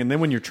chasing, and then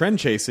when you're trend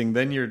chasing,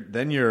 then you're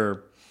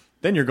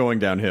going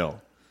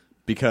downhill,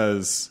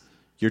 because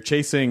you're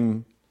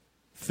chasing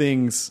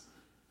things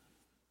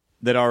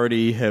that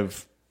already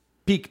have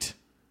peaked,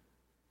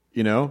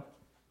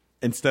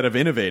 instead of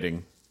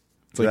innovating.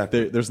 It's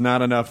exactly. Like there's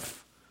not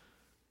enough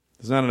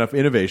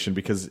innovation,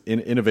 because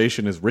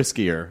innovation is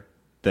riskier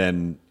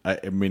than,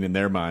 in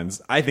their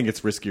minds. I think it's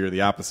riskier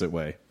the opposite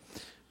way.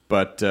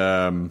 But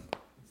I'm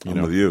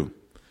with you.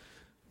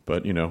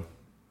 But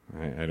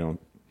I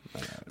don't.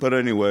 But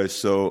anyway,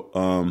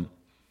 so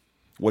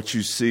what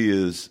you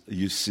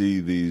see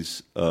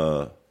these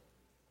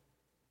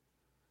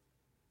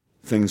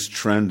things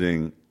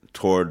trending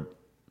toward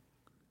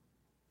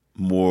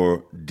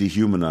more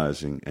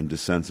dehumanizing and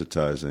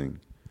desensitizing,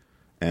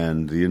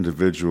 and the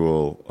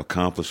individual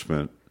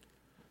accomplishment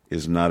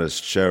is not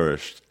as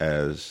cherished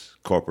as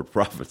corporate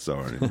profits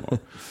are anymore.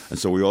 And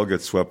so we all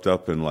get swept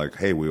up in like,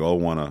 hey, we all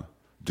want to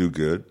do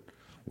good.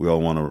 We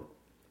all want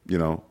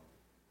to,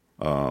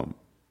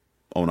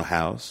 own a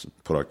house,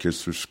 put our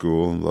kids through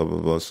school, and blah, blah,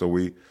 blah. So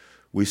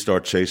we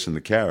start chasing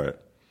the carrot.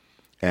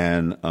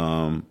 And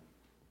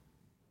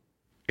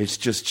it's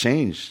just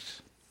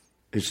changed.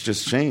 It's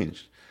just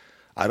changed.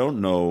 I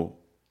don't know,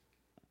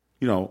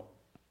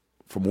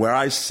 from where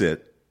I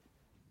sit,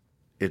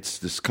 it's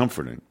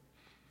discomforting,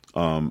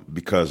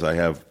 because I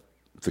have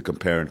the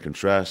compare and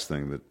contrast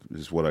thing that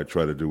is what I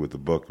try to do with the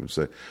book, and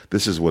say,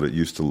 this is what it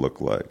used to look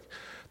like.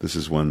 This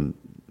is when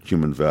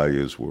human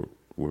values were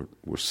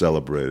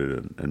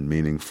celebrated and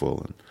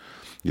meaningful,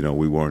 and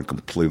we weren't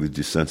completely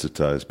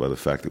desensitized by the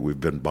fact that we've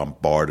been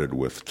bombarded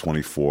with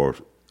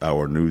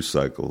 24-hour news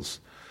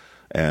cycles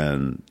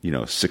and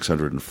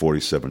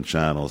 647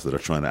 channels that are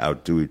trying to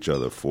outdo each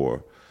other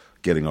for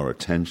getting our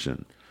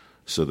attention,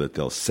 so that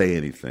they'll say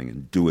anything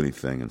and do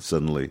anything, and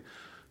suddenly,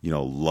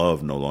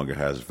 love no longer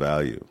has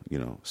value.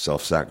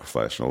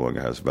 Self-sacrifice no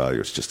longer has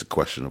value. It's just a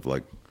question of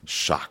like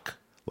shock.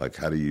 Like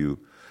how do you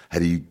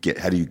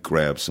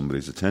grab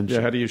somebody's attention?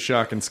 Yeah, how do you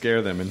shock and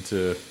scare them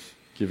into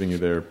giving you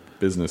their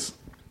business?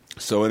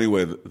 So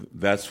anyway,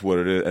 that's what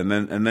it is. And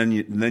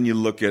then you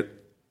look at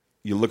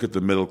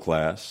the middle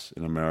class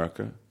in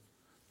America,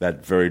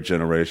 that very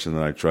generation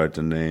that I tried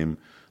to name,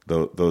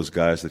 those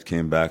guys that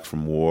came back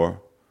from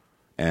war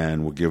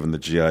and were given the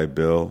GI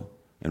Bill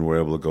and were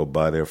able to go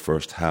buy their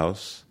first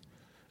house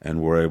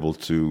and were able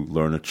to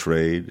learn a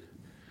trade,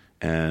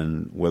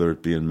 and whether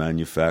it be in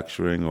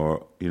manufacturing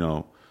or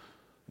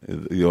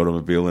the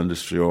automobile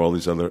industry or all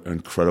these other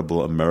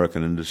incredible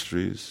American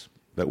industries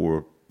that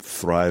were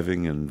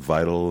thriving and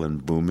vital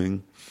and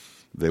booming,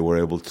 they were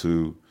able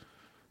to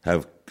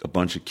have a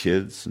bunch of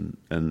kids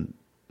and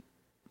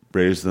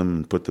raise them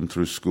and put them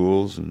through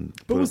schools.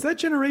 But was that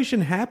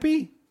generation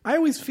happy? I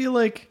always feel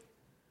like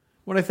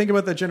when I think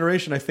about that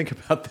generation, I think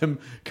about them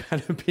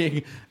kind of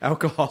being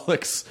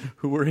alcoholics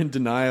who were in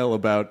denial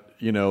about,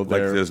 like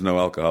there's no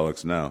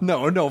alcoholics now.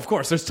 No, of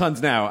course, there's tons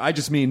now. I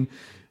just mean,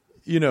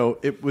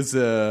 it was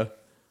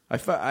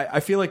I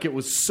feel like it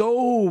was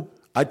so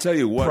I tell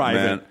you what,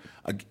 private.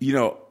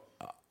 Man,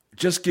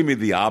 just give me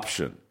the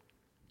option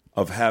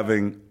of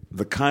having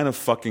the kind of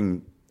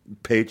fucking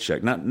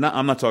paycheck. Not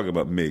I'm not talking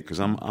about me because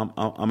I'm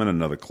in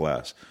another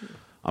class.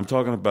 I'm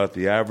talking about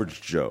the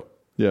average Joe.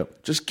 Yeah.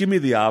 Just give me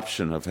the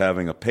option of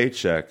having a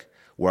paycheck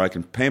where I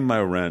can pay my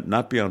rent,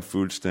 not be on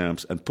food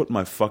stamps, and put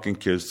my fucking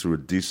kids through a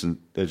decent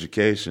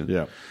education.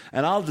 Yeah.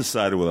 And I'll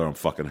decide whether I'm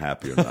fucking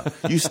happy or not.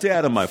 You stay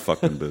out of my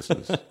fucking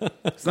business.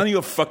 It's none of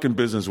your fucking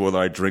business whether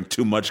I drink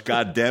too much,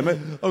 God damn it.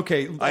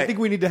 Okay, I think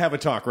we need to have a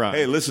talk, Ron.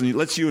 Hey, listen,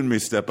 let's you and me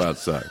step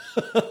outside.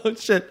 Oh,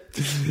 shit.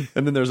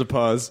 And then there's a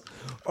pause.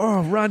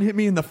 Oh, Ron hit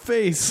me in the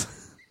face.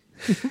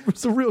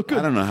 It's a real good...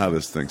 I don't know how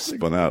this thing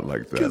spun out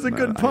like that. It's a man.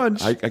 good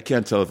punch. I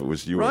can't tell if it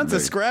was you Ron's or a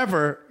me.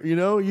 scrapper, you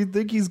know? You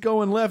think he's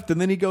going left,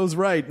 and then he goes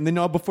right, and then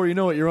all before you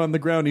know it, you're on the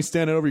ground, he's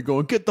standing over you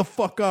going, get the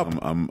fuck up.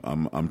 I'm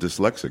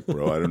dyslexic,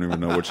 bro. I don't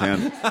even know which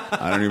hand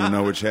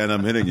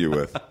I'm hitting you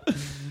with.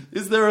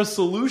 Is there a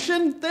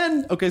solution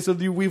then? Okay, so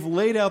we've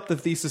laid out the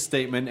thesis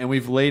statement, and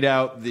we've laid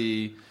out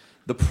the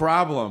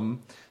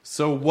problem.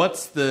 So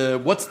what's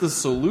the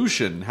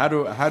solution? How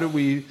do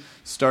we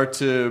start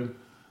to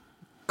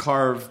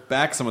carve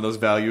back some of those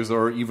values,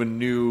 or even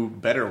new,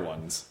 better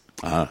ones?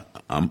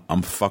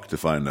 I'm fucked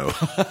if I know.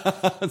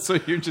 So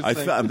you're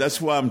just that's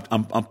why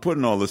I'm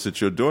putting all this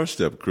at your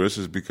doorstep, Chris,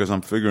 is because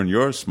I'm figuring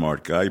you're a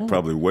smart guy. You're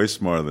probably way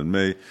smarter than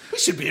me. We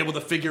should be able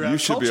to figure out. You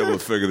should be able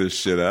to figure this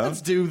shit out.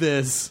 Let's do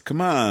this.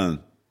 Come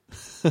on.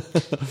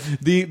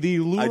 The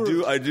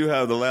lure. I do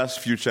have the last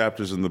few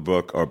chapters in the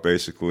book are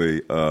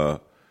basically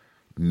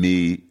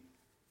me,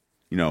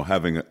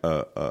 having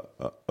a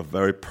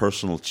very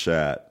personal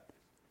chat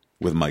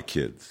with my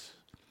kids.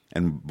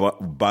 And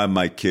by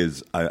my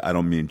kids, I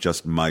don't mean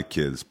just my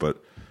kids,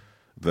 but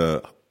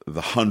the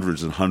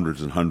hundreds and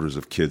hundreds and hundreds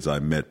of kids I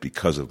met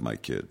because of my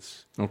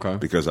kids. Okay.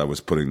 Because I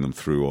was putting them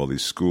through all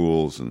these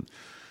schools, and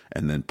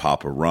then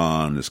Papa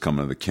Ron is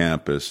coming to the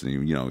campus, and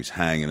he's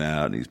hanging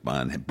out, and he's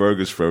buying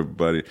burgers for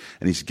everybody,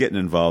 and he's getting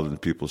involved in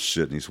people's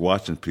shit, and he's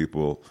watching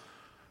people,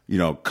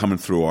 coming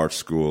through art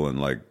school and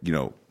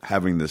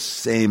having the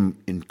same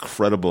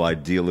incredible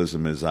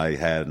idealism as I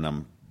had, and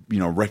I'm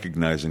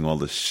recognizing all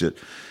this shit.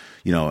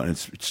 And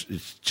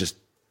it's just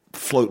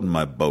floating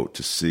my boat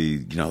to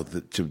see,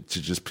 to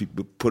just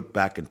people put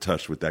back in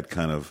touch with that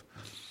kind of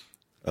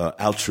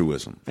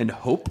altruism and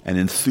hope and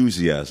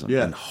enthusiasm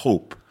and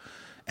hope,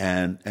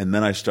 and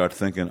then I start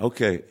thinking,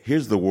 okay,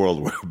 here's the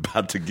world we're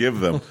about to give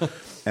them,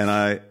 and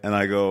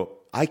I go,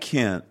 I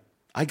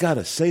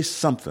gotta say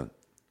something.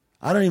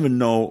 I don't even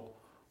know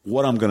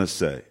what I'm gonna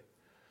say,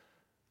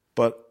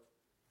 but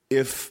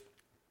if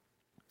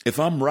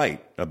I'm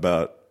right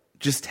about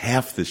just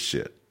half this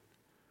shit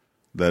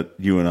that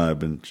you and I have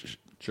been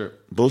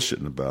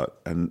bullshitting about,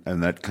 and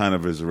that kind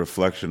of is a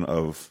reflection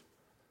of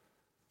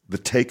the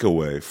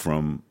takeaway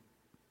from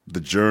the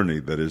journey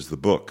that is the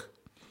book,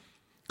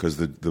 because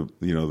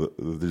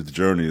the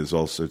journey is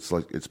also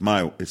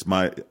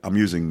I'm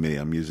using me.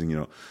 I'm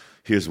using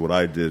here's what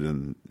I did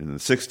in the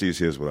 60s.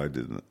 Here's what I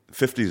did in the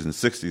 50s and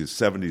 60s,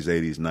 70s,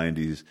 80s,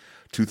 90s,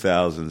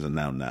 2000s, and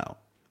now.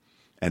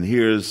 And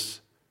here's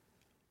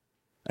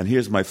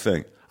my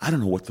thing. I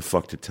don't know what the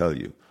fuck to tell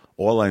you.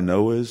 All I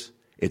know is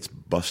it's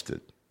busted.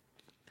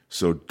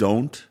 So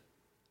don't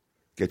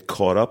get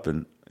caught up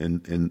in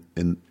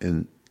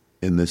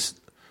this.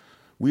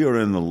 We are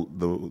in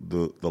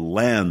the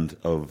land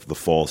of the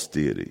false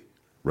deity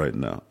right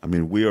now. I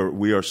mean, we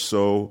are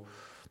so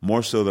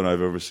more so than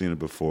I've ever seen it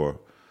before.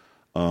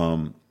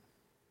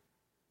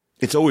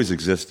 It's always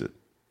existed.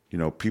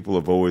 People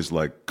have always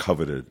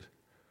coveted.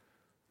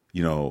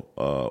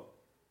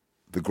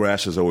 The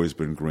grass has always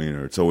been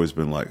greener. It's always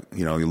been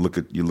you look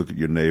at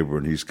your neighbor,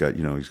 and he's got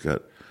a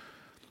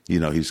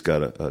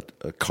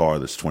car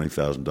that's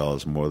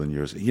 $20,000 more than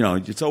yours.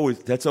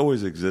 That's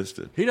always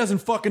existed. He doesn't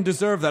fucking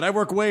deserve that. I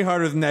work way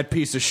harder than that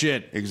piece of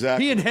shit.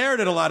 Exactly. He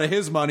inherited a lot of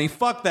his money.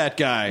 Fuck that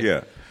guy.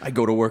 Yeah. I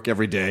go to work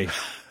every day.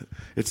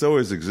 It's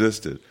always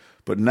existed.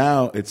 But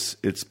now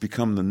it's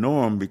become the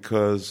norm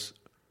because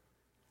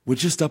we're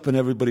just up in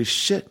everybody's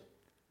shit.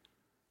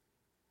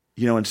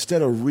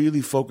 Instead of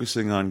really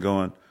focusing on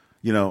going,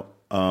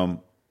 and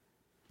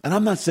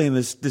I'm not saying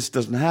this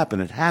doesn't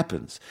happen. It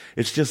happens.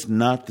 It's just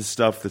not the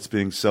stuff that's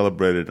being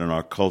celebrated in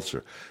our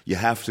culture. You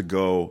have to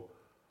go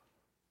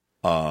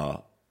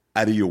out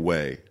of your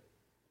way.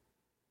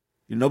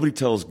 Nobody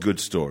tells good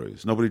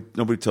stories.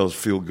 Nobody tells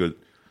feel good.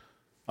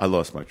 I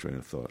lost my train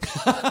of thought.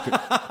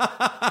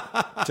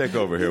 Take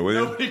over here, will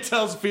you? Nobody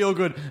tells feel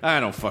good. I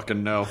don't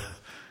fucking know.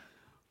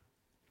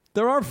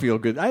 There are feel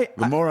good.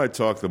 The more I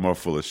talk, the more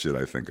full of shit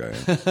I think I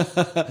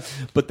am.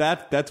 But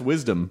that's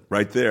wisdom.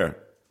 Right there.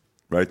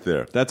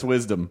 That's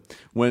wisdom.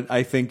 When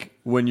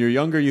you're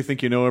younger, you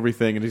think you know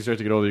everything, and you start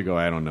to get older, you go,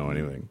 I don't know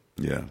anything.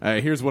 Yeah.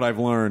 Here's what I've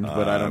learned,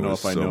 but I don't know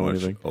if I know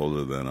anything.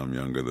 Older than I'm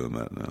younger than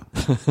that now.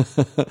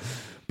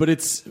 But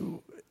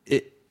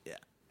it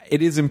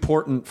is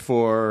important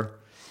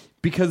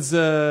because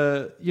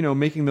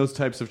making those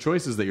types of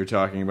choices that you're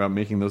talking about,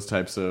 making those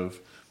types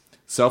of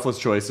selfless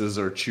choices,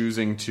 or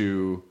choosing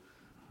to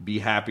be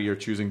happy, or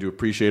choosing to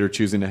appreciate, or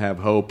choosing to have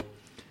hope.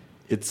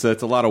 It's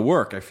a lot of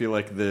work. I feel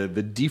like the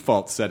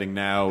default setting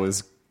now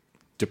is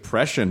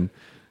depression.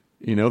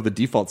 The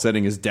default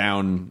setting is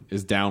down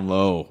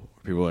low.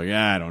 People are like,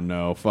 I don't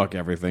know, fuck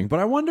everything. But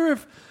I wonder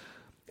if,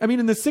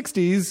 in the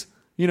 60s,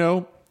 in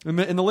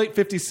the late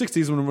 50s,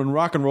 60s, when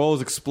rock and roll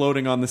is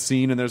exploding on the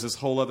scene and there's this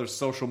whole other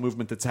social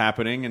movement that's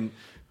happening, and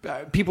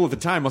people at the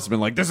time must have been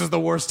like, this is the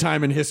worst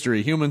time in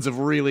history. Humans have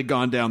really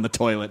gone down the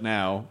toilet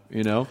now,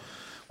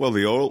 Well,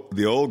 the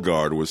old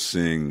guard was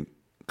seeing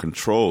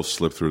control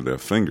slip through their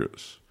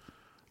fingers.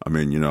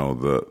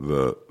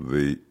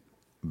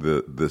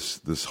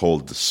 This whole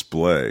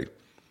display,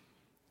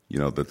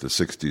 that the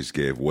 60s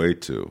gave way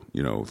to,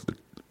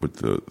 with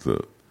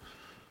the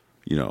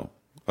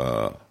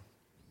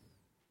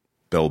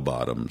bell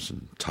bottoms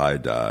and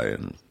tie-dye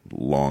and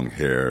long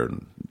hair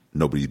and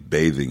nobody's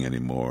bathing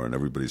anymore and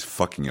everybody's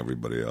fucking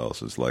everybody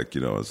else. It's like,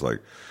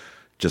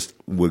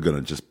 we're going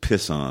to just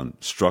piss on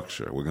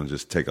structure. We're going to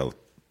just take a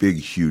big,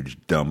 huge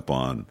dump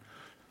on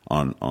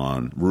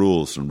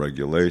rules and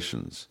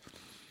regulations.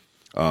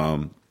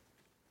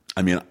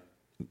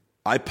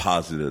 I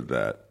posited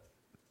that,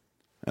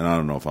 and I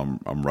don't know if I'm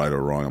right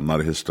or wrong. I'm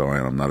not a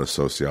historian. I'm not a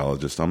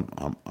sociologist. I'm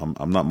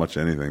not much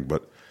anything,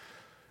 but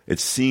it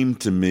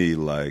seemed to me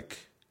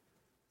like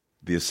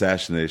the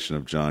assassination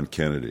of John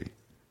Kennedy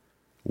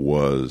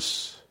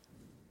was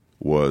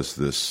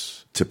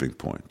this tipping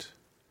point.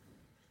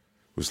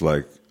 It was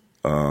like,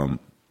 can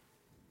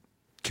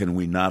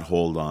we not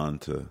hold on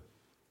to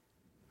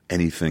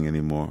anything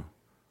anymore?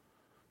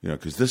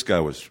 Because this guy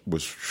was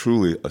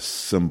truly a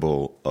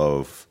symbol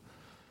of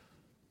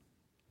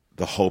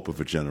the hope of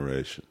a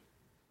generation.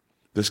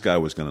 This guy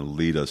was going to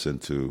lead us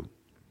into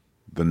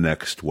the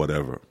next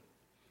whatever.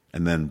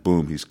 And then,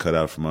 boom, he's cut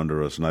out from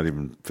under us, not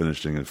even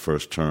finishing his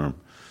first term.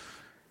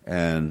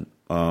 And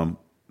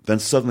then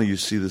suddenly you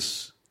see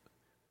this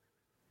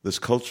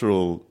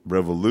cultural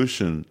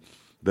revolution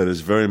that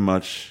is very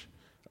much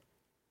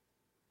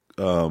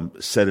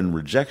set in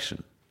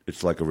rejection.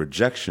 It's like a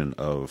rejection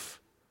of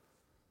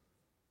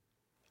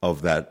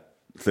that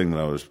thing that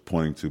I was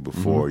pointing to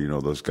before,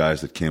 those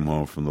guys that came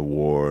home from the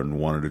war and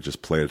wanted to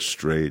just play it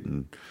straight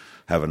and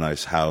have a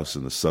nice house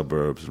in the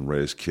suburbs and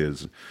raise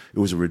kids. It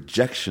was a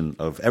rejection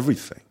of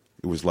everything.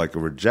 It was like a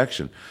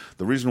rejection.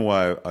 The reason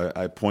why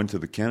I point to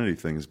the Kennedy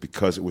thing is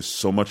because it was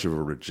so much of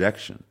a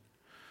rejection.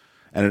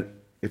 And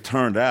it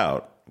turned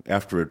out,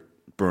 after it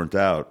burnt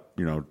out,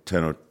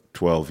 10 or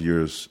 12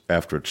 years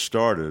after it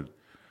started,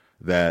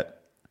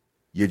 that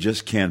you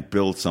just can't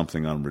build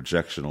something on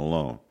rejection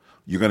alone.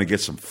 You're going to get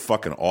some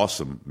fucking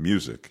awesome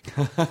music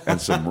and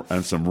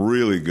some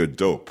really good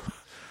dope,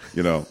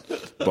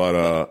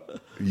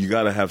 But you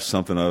got to have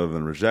something other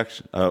than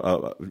rejection.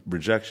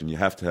 Rejection. You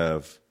have to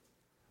have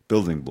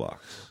building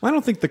blocks. I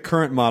don't think the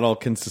current model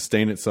can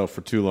sustain itself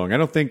for too long. I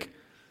don't think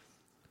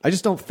a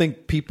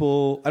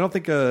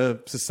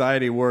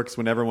society works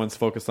when everyone's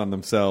focused on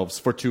themselves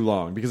for too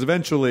long, because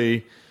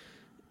eventually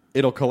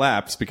it'll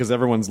collapse because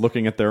everyone's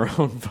looking at their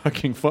own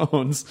fucking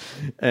phones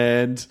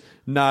and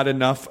not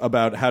enough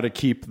about how to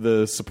keep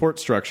the support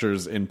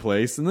structures in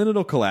place. And then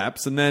it'll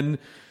collapse, and then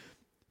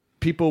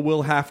people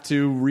will have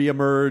to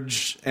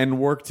reemerge and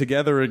work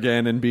together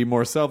again and be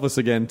more selfless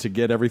again to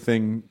get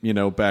everything,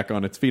 back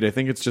on its feet. I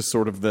think it's just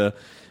sort of the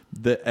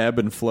ebb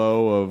and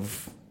flow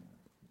of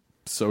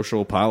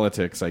social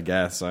politics, I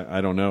guess.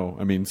 I don't know.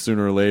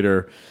 Sooner or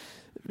later,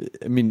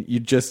 you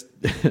just...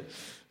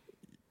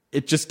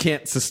 it just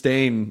can't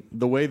sustain.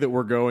 The way that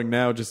we're going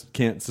now just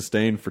can't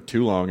sustain for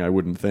too long, I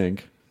wouldn't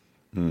think.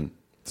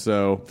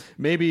 So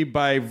maybe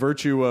by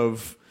virtue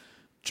of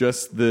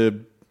just the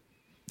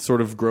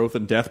sort of growth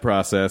and death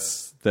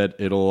process that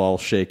it'll all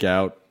shake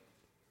out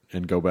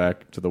and go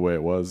back to the way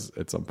it was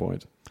at some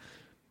point.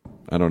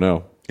 I don't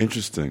know.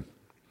 Interesting.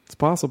 It's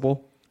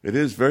possible. It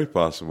is very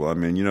possible.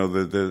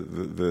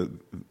 The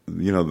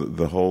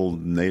whole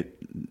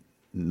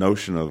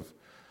notion of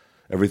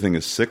everything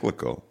is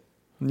cyclical.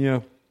 Yeah.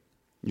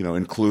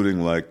 Including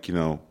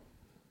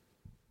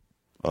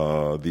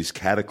these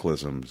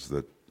cataclysms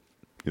that,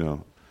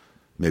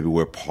 maybe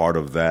we're part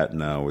of that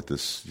now with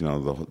this,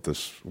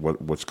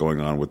 what's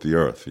going on with the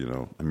earth,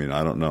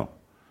 I don't know.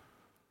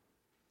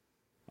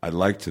 I'd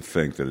like to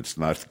think that it's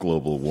not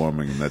global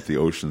warming and that the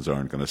oceans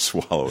aren't going to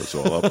swallow us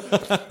all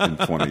up in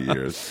 20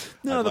 years.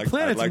 No, the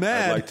planet's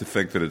mad. I'd like to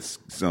think that it's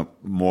some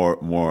more,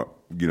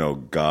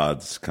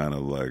 God's kind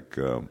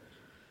of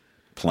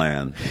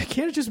plan.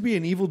 Can't it just be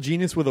an evil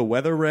genius with a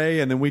weather ray,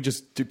 and then we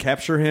just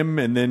capture him,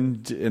 and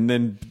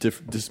then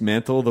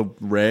dismantle the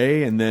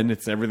ray, and then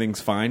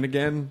everything's fine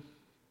again?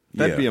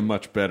 That'd be a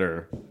much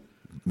better,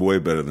 way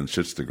better than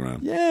Shitstagram.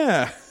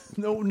 Yeah.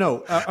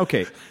 No.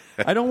 Okay.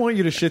 I don't want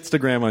you to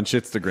Shitstagram on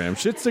Shitstagram.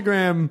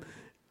 Shitstagram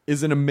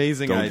is an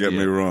amazing idea. Don't get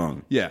me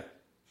wrong. Yeah,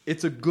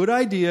 it's a good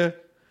idea,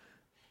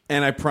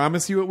 and I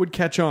promise you it would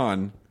catch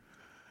on.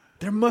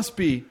 There must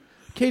be.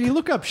 Katie,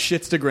 look up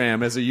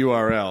Shitstagram as a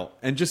URL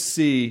and just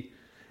see.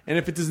 And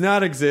if it does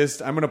not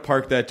exist, I'm going to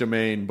park that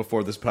domain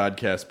before this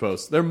podcast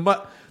posts. There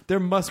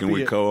must be. Can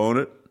we co-own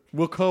it?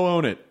 We'll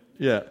co-own it.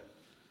 Yeah.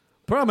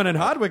 Prominent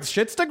Hardwick's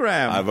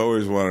Shitstagram. I've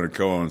always wanted to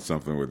co-own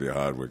something with you,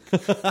 Hardwick.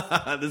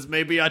 This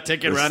may be our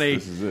ticket, Ronnie.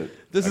 This is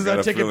it. This is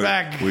our ticket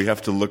back. We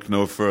have to look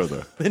no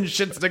further. Then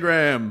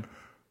Shitstagram.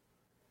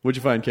 What'd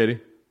you find, Katie?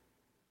 It's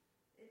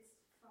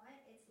fine.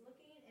 It's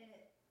looking and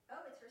it's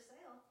for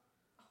sale.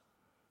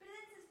 But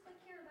it says click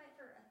here and buy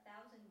for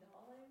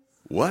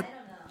 $1,000. What? I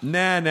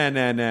don't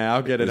know. Nah.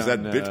 I'll get it Is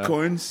on... that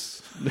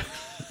Bitcoins?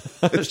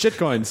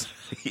 Shitcoins.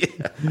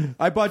 Yeah.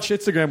 I bought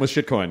Shitstagram with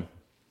Shitcoin.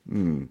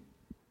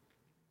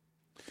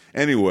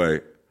 Anyway,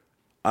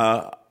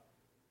 I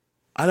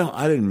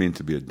didn't mean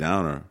to be a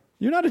downer.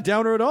 You're not a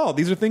downer at all.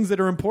 These are things that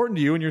are important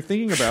to you, and you're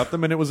thinking about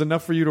them, and it was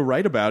enough for you to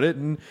write about it,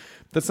 and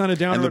that's not a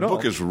downer And the at all.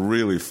 book is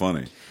really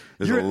funny.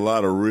 There's a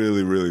lot of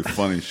really, really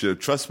funny shit.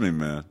 Trust me,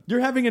 man.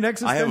 You're having an I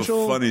existential...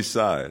 have a funny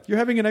side. You're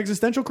having an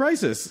existential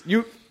crisis.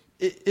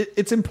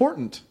 It's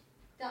important.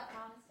 .com is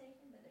taken,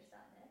 but there's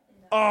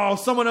 .net. Oh,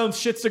 someone owns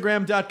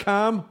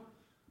Shitstagram.com?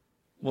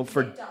 Well,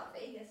 for... .vegas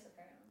apparently.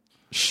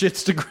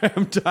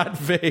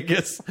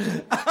 Shitstagram.vegas. All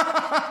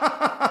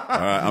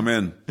right, I'm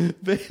in.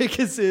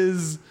 Vegas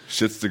is...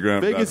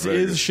 Shitstagram. Vegas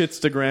is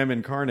Shitstagram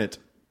incarnate.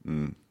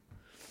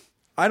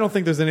 I don't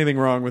think there's anything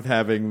wrong with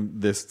having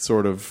this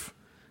sort of,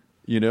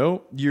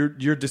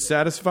 you're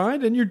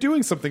dissatisfied and you're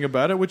doing something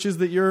about it, which is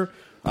that you're.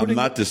 I'm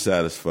not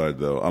dissatisfied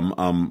though.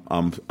 I'm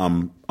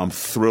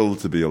thrilled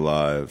to be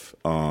alive.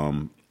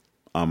 I'm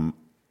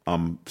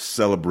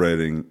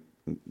celebrating,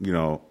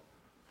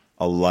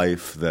 a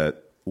life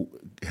that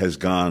has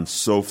gone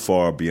so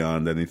far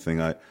beyond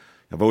anything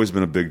I've always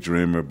been a big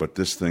dreamer, but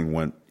this thing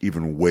went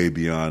even way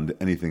beyond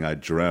anything I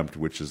dreamt,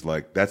 which is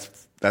like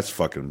that's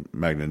fucking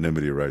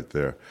magnanimity right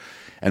there.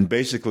 And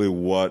basically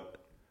what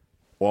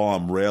all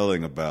I'm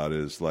railing about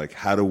is like,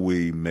 how do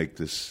we make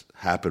this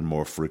happen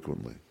more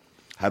frequently?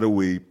 How do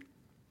we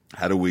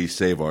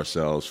save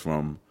ourselves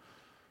from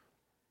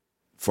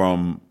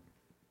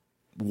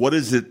what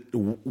is it,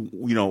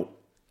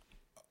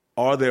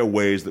 are there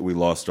ways that we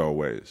lost our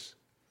ways?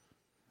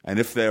 And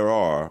if there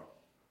are,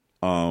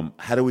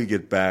 how do we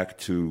get back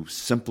to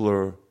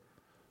simpler,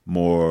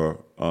 more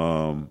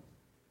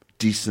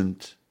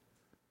decent,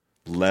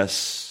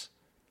 less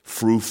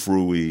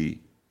frou-frou-y,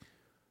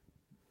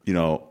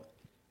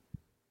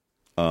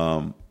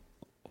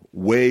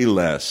 way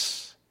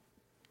less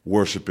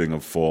worshiping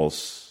of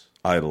false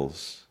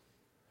idols,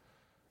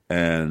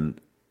 and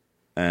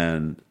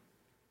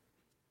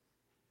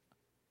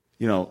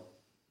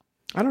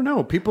I don't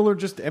know. People are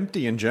just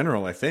empty in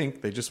general, I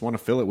think. They just want to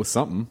fill it with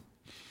something.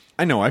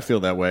 I know I feel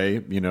that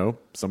way,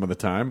 some of the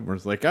time, where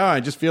it's like, I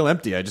just feel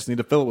empty. I just need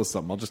to fill it with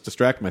something. I'll just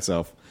distract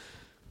myself.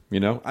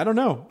 I don't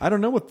know. I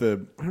don't know what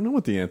the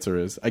answer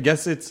is. I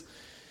guess it's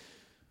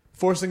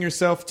forcing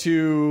yourself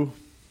to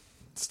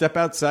step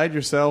outside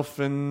yourself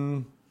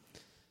and,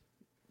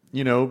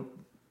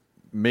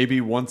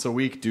 maybe once a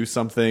week do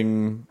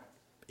something.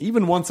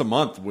 Even once a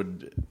month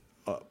would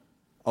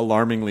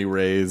alarmingly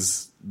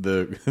raise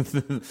the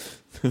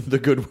the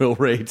goodwill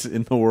rate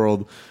in the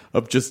world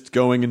of just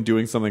going and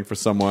doing something for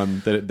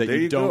someone that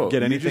you don't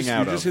get anything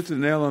out of. You just hit the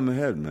nail on the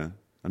head, man.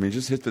 I mean,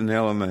 just hit the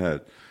nail on the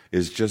head.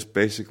 Is just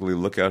basically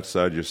look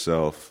outside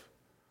yourself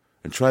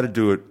and try to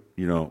do it,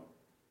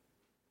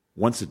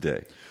 once a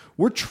day.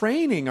 We're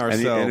training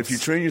ourselves. And if you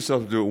train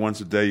yourself to do it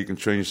once a day, you can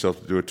train yourself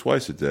to do it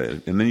twice a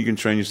day. And then you can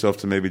train yourself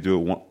to maybe do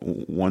it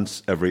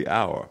once every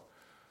hour.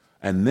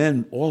 And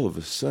then all of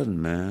a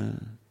sudden,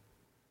 man,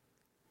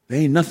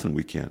 there ain't nothing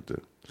we can't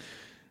do.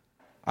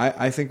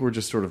 I think we're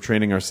just sort of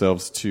training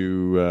ourselves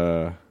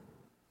to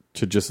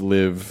just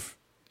live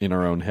in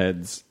our own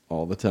heads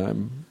all the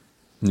time,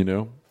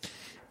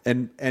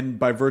 and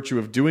by virtue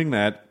of doing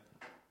that,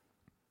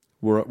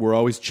 we're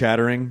always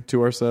chattering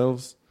to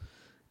ourselves,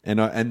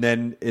 and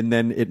then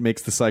it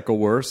makes the cycle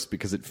worse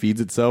because it feeds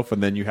itself,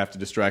 and then you have to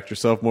distract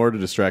yourself more to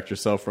distract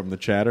yourself from the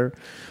chatter.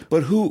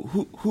 But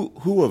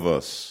who of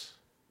us?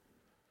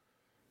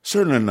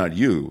 Certainly not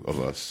you of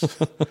us.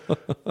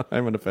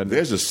 I'm an offender.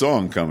 There's a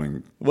song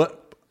coming. What?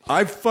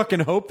 I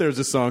fucking hope there's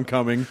a song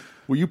coming.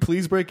 Will you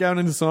please break out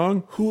into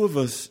song? Who of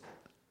us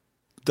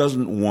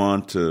doesn't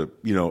want to,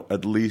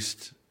 at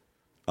least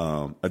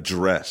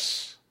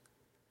address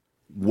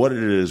what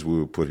it is we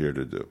were put here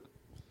to do?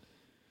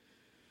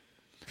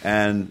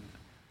 And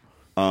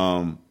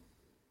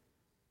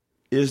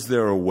is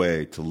there a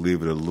way to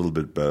leave it a little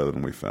bit better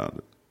than we found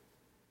it?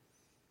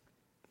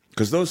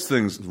 Because those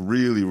things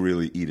really,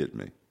 really eat at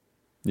me.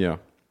 Yeah.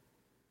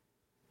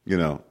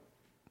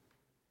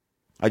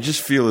 I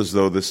just feel as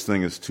though this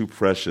thing is too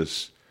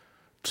precious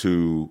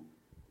to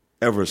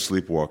ever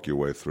sleepwalk your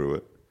way through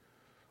it,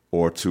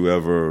 or to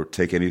ever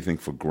take anything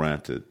for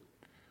granted,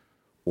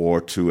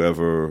 or to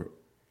ever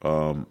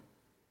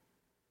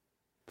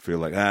feel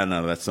like,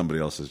 no, that's somebody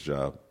else's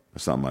job.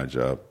 That's not my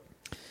job.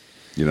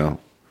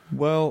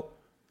 Well,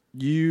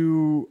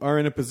 you are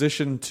in a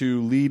position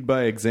to lead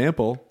by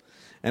example,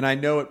 and I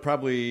know it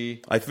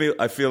probably. I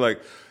feel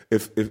like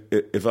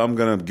if I'm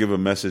going to give a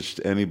message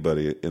to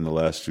anybody in the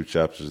last 2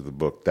 chapters of the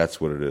book, that's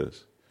what it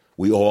is.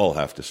 We all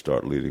have to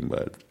start leading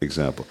by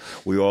example.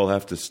 We all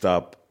have to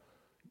stop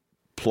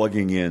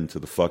plugging into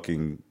the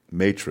fucking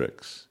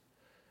matrix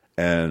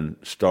and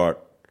start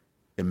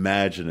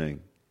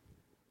imagining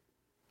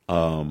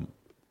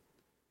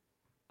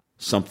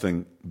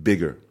something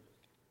bigger,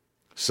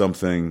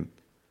 something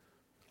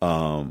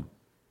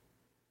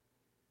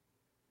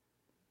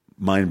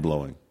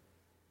mind-blowing.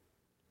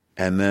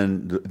 And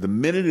then the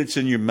minute it's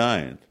in your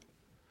mind,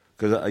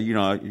 because,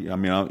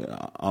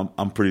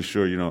 I'm pretty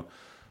sure,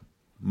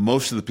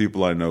 most of the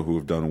people I know who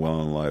have done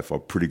well in life are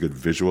pretty good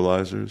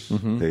visualizers.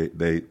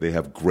 Mm-hmm. They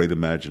have great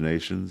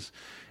imaginations,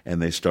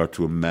 and they start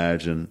to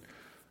imagine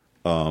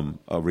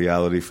a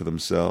reality for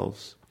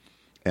themselves.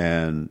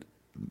 And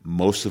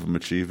most of them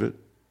achieve it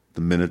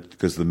the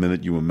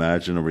minute you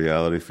imagine a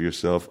reality for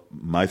yourself,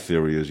 my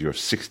theory is you're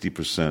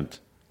 60%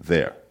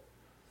 there.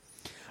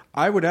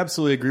 I would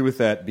absolutely agree with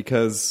that,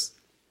 because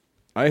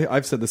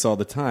I've said this all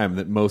the time,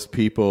 that most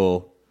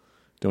people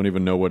don't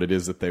even know what it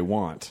is that they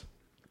want.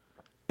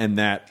 And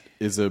that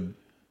is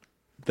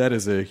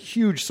a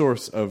huge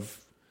source of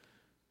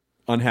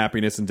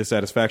unhappiness and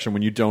dissatisfaction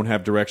when you don't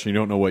have direction, you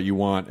don't know what you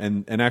want.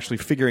 And actually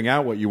figuring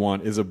out what you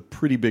want is a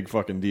pretty big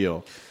fucking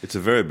deal. It's a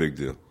very big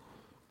deal.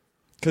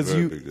 Because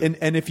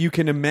and if you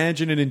can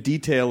imagine it in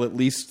detail, at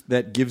least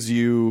that gives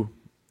you,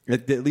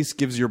 at least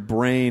gives your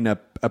brain a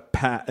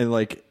path,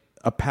 like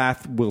a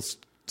path will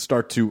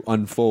start to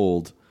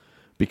unfold,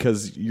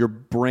 because your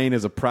brain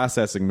is a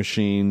processing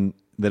machine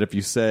that if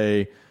you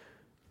say,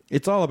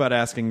 it's all about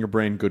asking your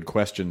brain good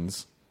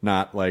questions,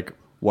 not like,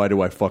 why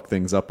do I fuck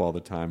things up all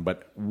the time?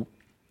 But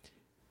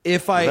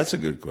that's a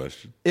good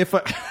question.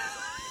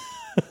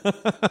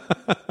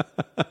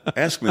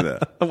 Ask me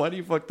that. Why do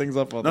you fuck things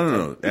up all the time?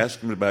 No.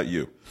 Ask me about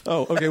you.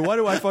 Oh, okay. Why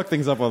do I fuck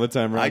things up all the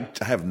time,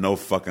 right? I have no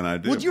fucking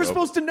idea. Well, you're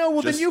supposed to know.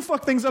 Well, then you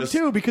fuck things up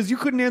too, because you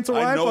couldn't answer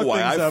why I fuck things up. I know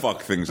why I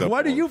fuck things up.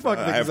 Why do you fuck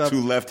things up? I have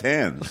two left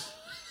hands.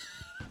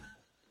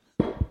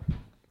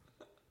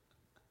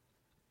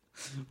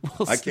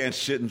 I can't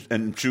shit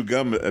and chew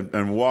gum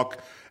and walk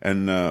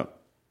and...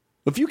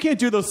 if you can't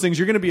do those things,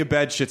 you're going to be a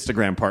bad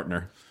Shitstagram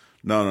partner.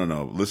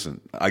 No.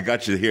 Listen, I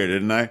got you here,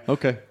 didn't I?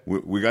 Okay.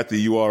 We got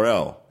the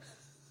URL.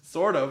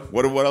 Sort of.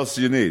 What else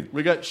do you need?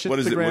 We got Shitstagram. What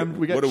is it?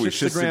 What are we?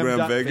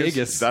 Shitstagram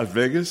Vegas?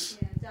 .Vegas?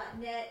 Yeah,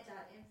 .net,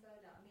 .info,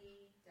 .me,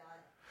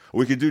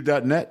 We could do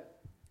 .net? Yeah, .net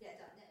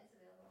is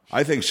available.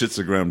 I think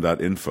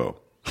Shitstagram.info.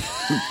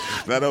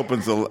 That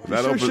opens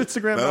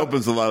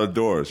a lot of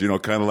doors. Kind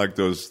of like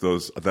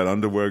that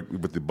underwear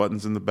with the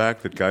buttons in the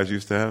back that guys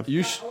used to have.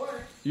 You sure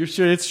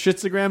it's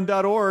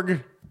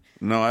Shitstagram.org?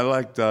 No, I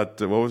like what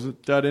was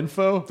it?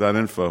 .info.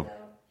 .info.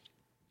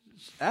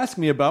 Ask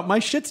me about my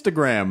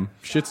Shitstagram.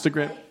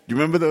 Shitstagram. Do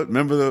you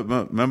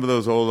remember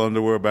those old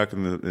underwear back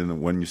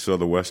in when you saw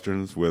the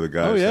westerns where the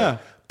guys had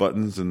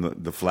buttons and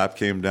the flap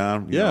came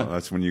down?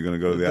 That's when you're going to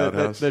go to the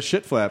outhouse. The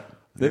shit flap.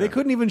 They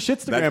couldn't even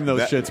Shitstagram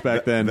those shits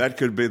back then. That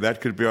could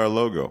be our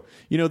logo.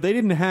 They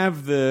didn't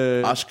have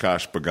the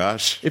Oshkosh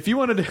Bagosh. If you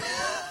wanted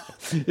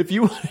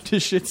to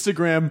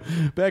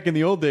Shitstagram back in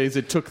the old days,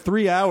 it took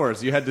 3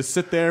 hours. You had to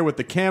sit there with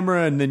the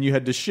camera, and then you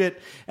had to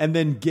shit, and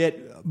then get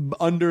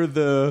under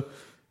the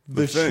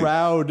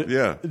shroud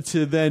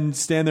to then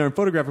stand there and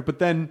photograph it. But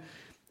then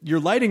your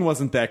lighting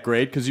wasn't that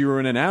great because you were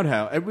in an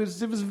outhouse. It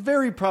was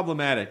very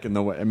problematic in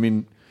the way. I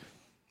mean,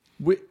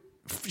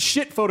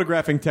 shit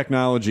photographing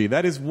technology,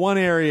 that is one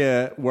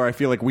area where I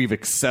feel like we've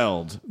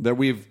excelled, that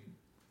we've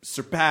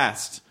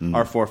surpassed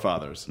our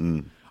forefathers.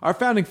 Our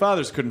founding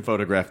fathers couldn't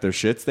photograph their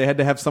shits. They had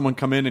to have someone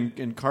come in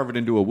and carve it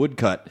into a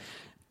woodcut.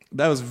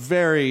 That was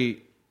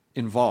very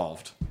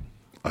involved.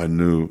 I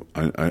knew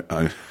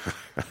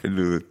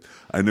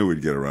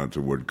we'd get around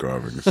to wood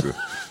carving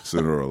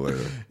sooner or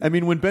later. I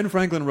mean, when Ben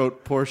Franklin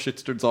wrote Poor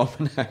Shitsterd's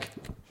Almanac,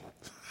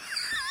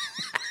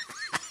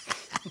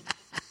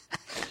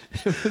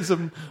 it was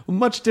a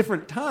much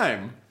different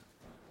time.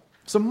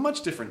 It's a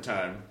much different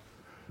time.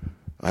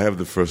 I have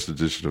the first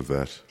edition of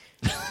that.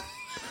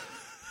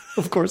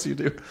 Of course you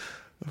do.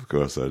 Of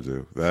course I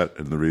do. That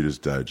and the Reader's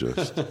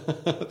Digest.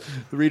 The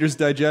Reader's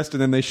Digest,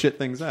 and then they shit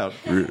things out.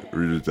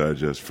 Reader's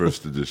Digest,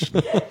 first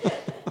edition.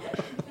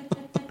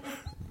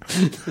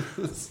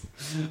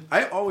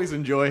 I always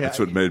enjoy That's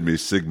what made me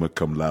Sigma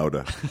cum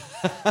laude.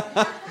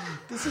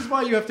 This is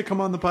why you have to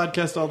come on the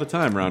podcast all the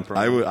time, Ron.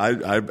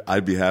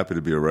 I'd be happy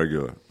to be a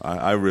regular.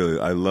 I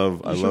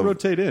love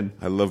rotate in.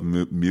 I love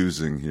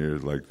musing here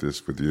like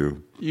this with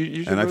you.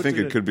 You and I think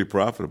it could be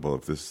profitable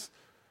if this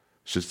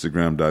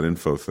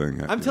Shitstagram.info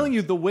thing. I'm telling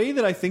you, the way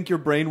that I think your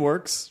brain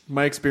works,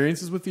 my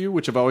experiences with you,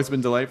 which have always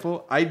been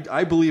delightful,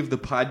 I believe the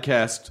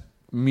podcast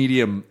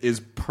medium is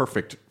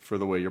perfect for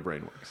the way your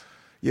brain works.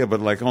 Yeah,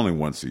 but like only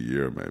once a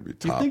year, maybe.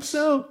 Tops. You think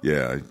so?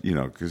 Yeah,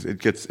 because it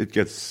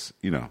gets.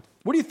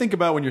 What do you think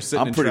about when you're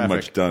sitting in traffic? I'm pretty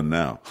much traffic? done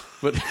now.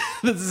 But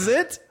this is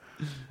it?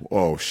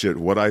 Oh shit!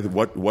 What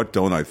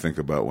don't I think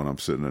about when I'm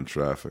sitting in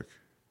traffic?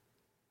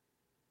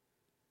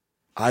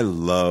 I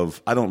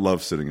don't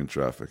love sitting in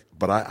traffic,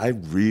 but I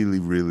really,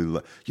 really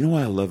love. You know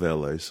why I love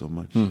LA so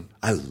much?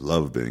 I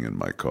love being in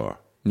my car.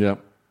 Yeah.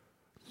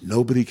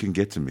 Nobody can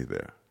get to me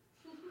there.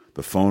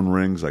 The phone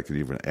rings. I can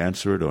even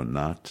answer it or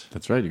not.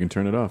 That's right. You can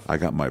turn it off. I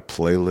got my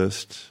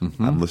playlist.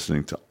 I'm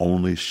listening to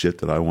only shit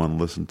that I want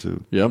to listen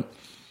to. Yep.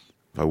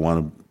 If I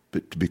want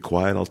to be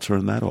quiet, I'll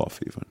turn that off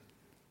even.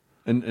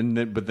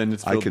 But then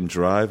it's I can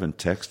drive and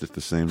text at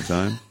the same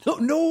time.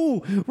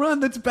 No, Ron,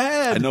 that's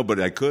bad. I know, but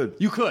I could.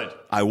 You could.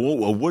 I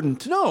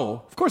wouldn't.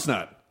 No, of course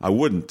not. I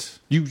wouldn't.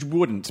 You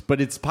wouldn't, but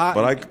it's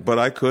possible. But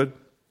I could.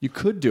 You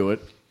could do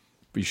it,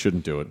 but you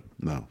shouldn't do it.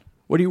 No.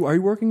 Are you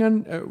working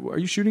on? Are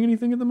you shooting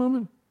anything at the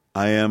moment?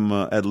 I am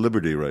at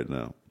Liberty right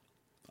now.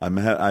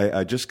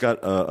 I just got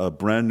a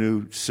brand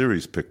new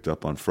series picked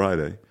up on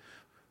Friday.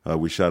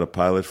 We shot a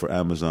pilot for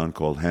Amazon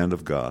called Hand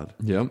of God.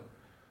 Yep.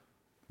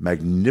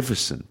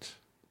 Magnificent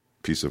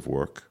piece of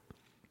work.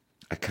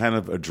 It kind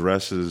of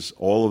addresses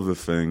all of the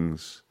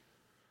things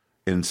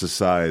in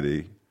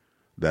society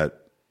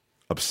that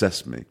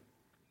obsess me.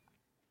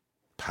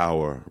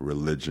 Power,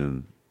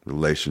 religion,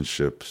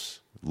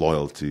 relationships,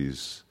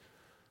 loyalties,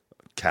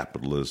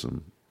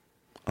 capitalism,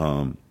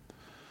 the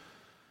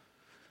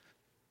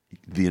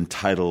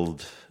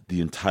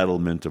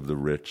entitlement of the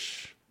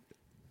rich,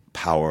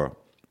 power,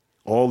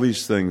 all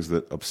these things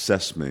that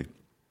obsess me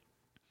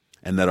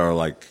and that are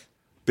like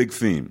big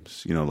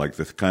themes, like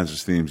the kinds of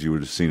themes you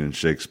would have seen in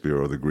Shakespeare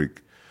or the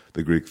Greek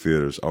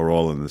theaters are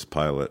all in this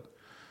pilot.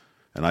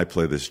 And I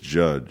play this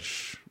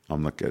judge.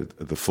 I'm like at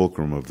the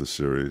fulcrum of the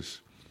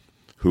series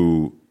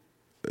who,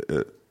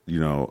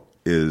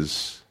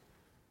 is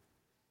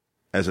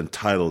as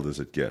entitled as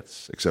it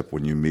gets, except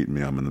when you meet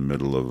me, I'm in the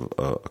middle of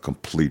a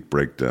complete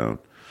breakdown.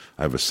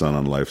 I have a son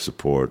on life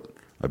support.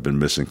 I've been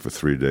missing for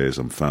 3 days.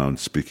 I'm found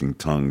speaking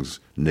tongues,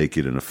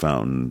 naked in a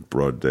fountain,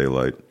 broad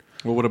daylight.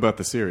 Well, what about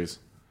the series?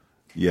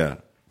 Yeah.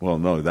 Well,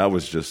 no, that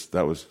was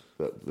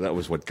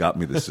what got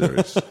me the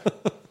series.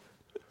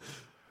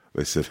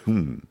 They said,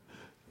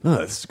 Oh,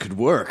 this could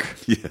work.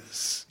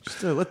 Yes.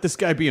 Just let this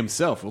guy be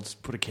himself. We'll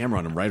just put a camera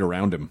on him right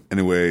around him.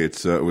 Anyway,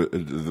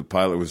 the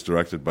pilot was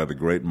directed by the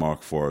great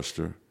Mark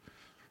Forrester,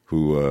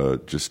 who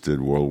just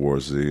did World War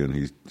Z, and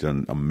he's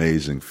done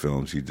amazing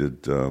films. He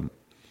did,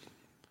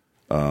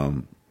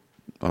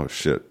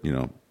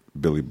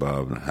 Billy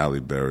Bob and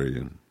Halle Berry.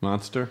 And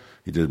Monster?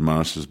 He did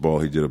Monsters Ball.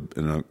 He did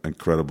an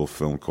incredible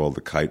film called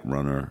The Kite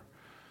Runner.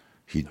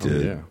 He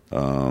did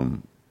a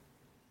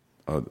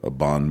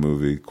Bond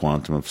movie,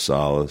 Quantum of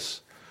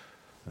Solace.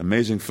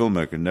 Amazing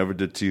filmmaker, never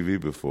did TV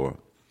before.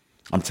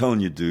 I'm telling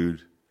you,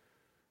 dude,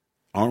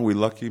 aren't we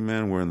lucky,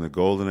 man? We're in the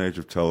golden age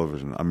of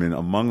television. I mean,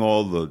 among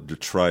all the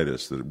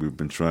detritus that we've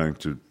been trying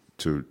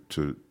to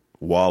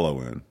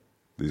wallow in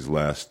these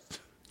last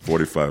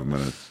 45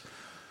 minutes,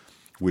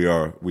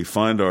 we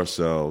find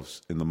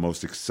ourselves in the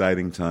most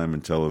exciting time in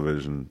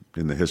television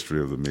in the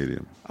history of the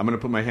medium. I'm going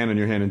to put my hand on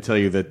your hand and tell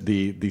you that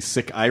the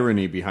sick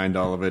irony behind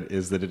all of it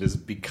is that it is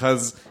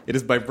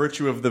by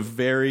virtue of the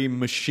very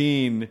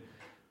machine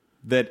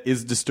that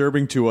is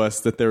disturbing to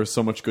us that there is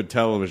so much good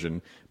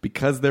television.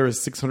 Because there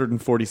is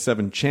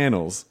 647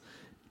 channels,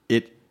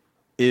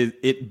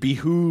 it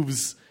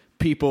behooves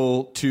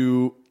people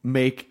to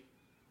make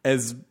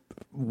as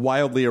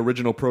wildly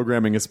original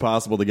programming as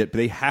possible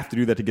they have to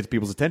do that to get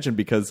people's attention,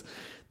 because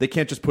they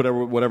can't just put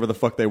whatever the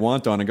fuck they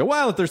want on and go,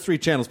 well, if there's 3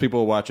 channels, people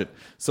will watch it.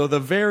 So the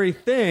very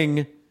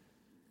thing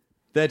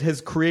that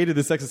has created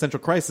this existential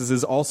crisis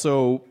is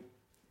also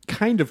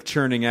kind of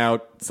churning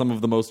out some of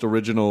the most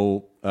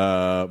original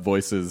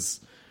voices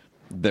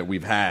that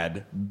we've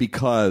had,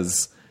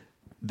 because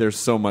there's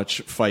so much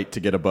fight to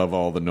get above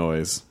all the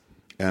noise.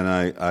 And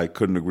I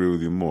couldn't agree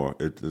with you more.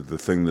 The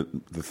thing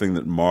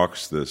that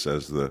marks this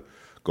as the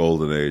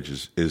golden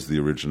age is the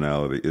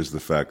originality, is the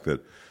fact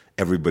that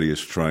everybody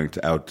is trying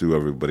to outdo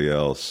everybody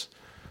else.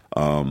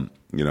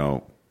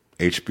 HBO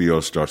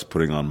starts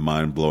putting on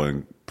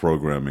mind-blowing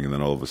programming, and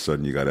then all of a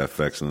sudden you got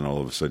FX, and then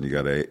all of a sudden you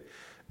got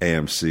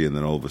AMC, and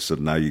then all of a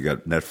sudden now you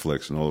got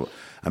Netflix, and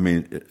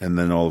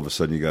then all of a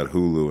sudden you got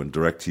Hulu, and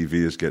DirecTV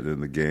is getting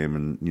in the game,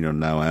 and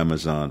now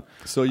Amazon.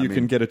 So you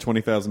can get a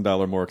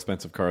 $20,000 more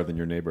expensive car than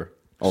your neighbor.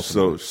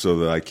 So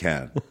that I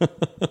can.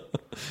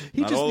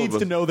 He just needs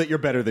to know that you're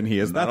better than he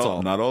is. That's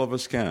all. Not all of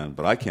us can,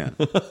 but I can,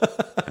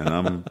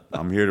 and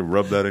I'm here to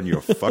rub that in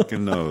your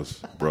fucking nose,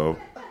 bro.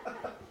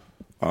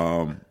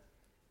 But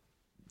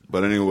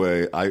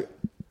anyway,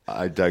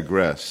 I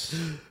digress.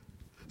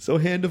 So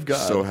Hand of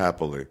God. So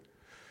happily.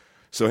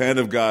 So Hand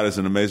of God is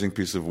an amazing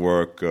piece of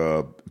work,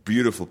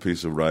 beautiful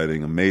piece of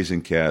writing,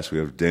 amazing cast. We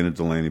have Dana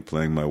Delaney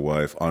playing my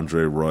wife,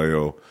 Andre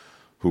Royo,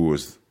 who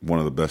was one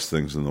of the best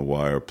things in The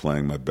Wire,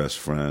 playing my best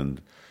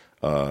friend,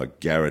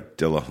 Garrett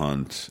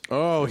Dillahunt.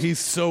 Oh, he's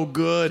so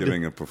good.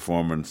 Giving a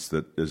performance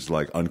that is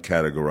like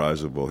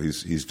uncategorizable.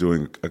 He's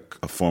doing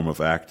a form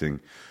of acting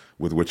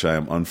with which I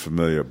am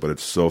unfamiliar, but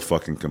it's so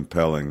fucking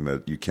compelling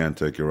that you can't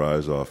take your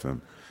eyes off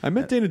him. I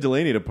met Dana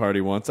Delaney at a party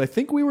once. I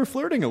think we were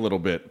flirting a little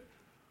bit.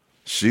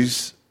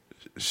 It's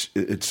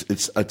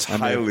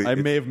highly. I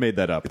may have made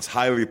that up. It's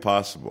highly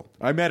possible.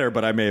 I met her,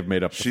 but I may have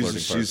made up the flirting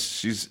part.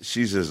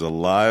 She's as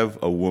alive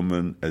a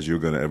woman as you're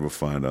going to ever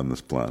find on this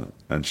planet,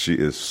 and she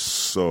is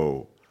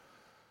so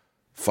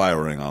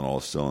firing on all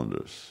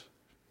cylinders.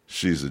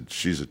 She's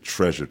a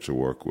treasure to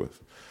work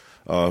with.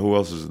 Who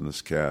else is in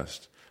this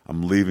cast?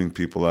 I'm leaving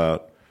people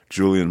out.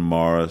 Julian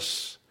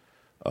Morris.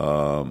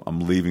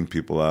 I'm leaving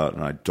people out,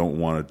 and I don't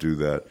want to do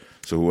that.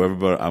 So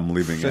whoever I'm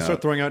leaving Should I start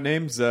out. throwing out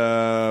names?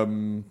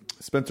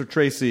 Spencer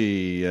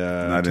Tracy,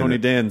 Not Tony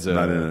in it. Danza.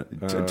 Not in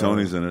it.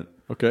 Tony's in it.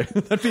 Okay,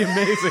 that'd be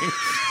amazing.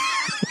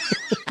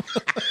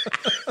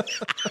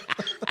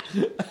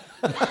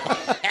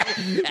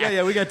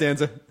 yeah, we got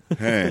Danza.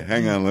 Hey,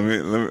 hang on.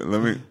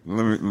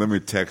 Let me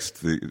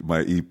text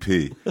my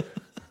EP.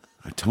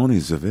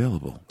 Tony's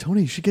available.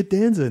 Tony, you should get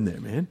Danza in there,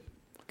 man.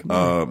 Come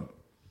on.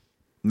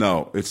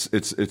 No, it's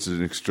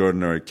an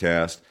extraordinary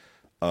cast.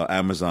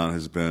 Amazon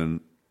has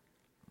been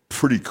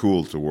pretty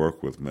cool to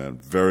work with, man.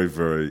 Very,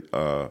 very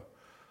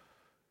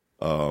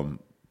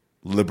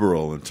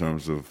liberal in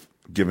terms of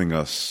giving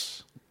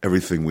us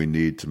everything we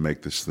need to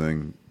make this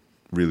thing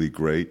really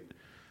great.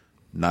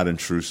 Not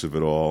intrusive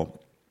at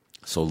all.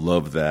 So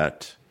love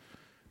that.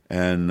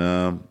 And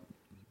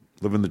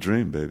living the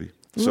dream, baby.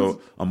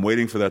 So I'm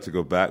waiting for that to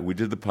go back. We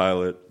did the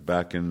pilot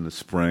back in the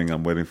spring.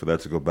 I'm waiting for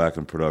that to go back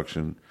in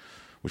production,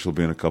 which will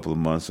be in a couple of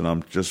months. And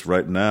I'm just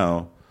right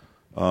now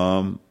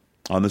on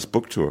this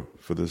book tour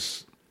for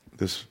this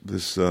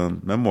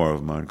memoir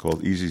of mine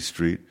called Easy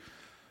Street,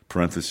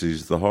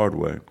 parentheses, The Hard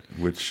Way,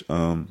 which...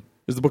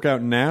 Is the book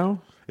out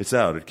now? It's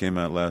out. It came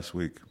out last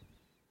week.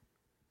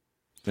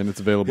 And it's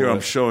available. Here, I'm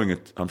showing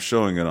it on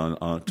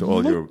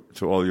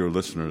to all your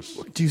listeners.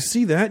 Do you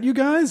see that, you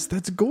guys?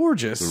 That's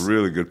gorgeous. It's a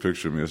really good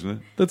picture of me, isn't it?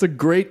 That's a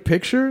great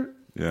picture.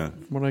 Yeah.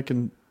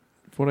 From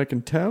what I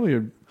can tell,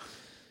 you're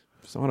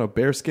on a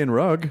bearskin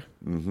rug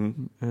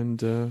and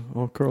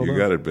all curled up. You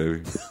got it,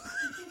 baby.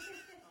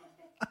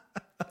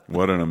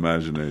 What an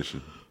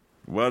imagination!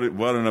 What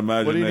an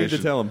imagination! What do you need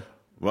to tell him?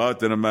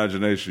 What an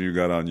imagination you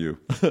got on you.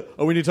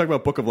 Oh, we need to talk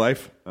about Book of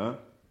Life. Huh?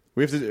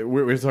 We have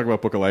to talk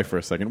about Book of Life for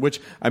a second, which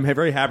I'm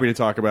very happy to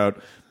talk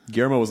about.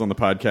 Guillermo was on the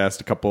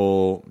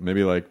podcast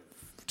maybe like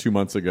 2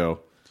 months ago.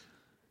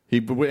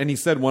 He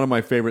said one of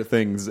my favorite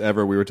things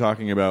ever. We were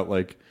talking about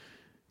like,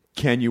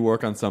 can you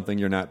work on something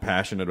you're not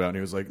passionate about? And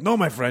he was like, no,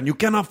 my friend, you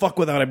cannot fuck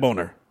without a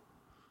boner.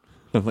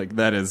 I'm like,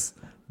 that is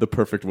the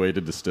perfect way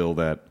to distill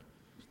that.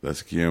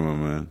 That's Guillermo,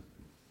 man.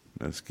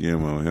 That's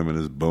Guillermo. Him and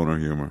his boner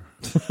humor.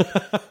 I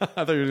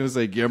thought you were going to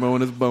say Guillermo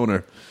and his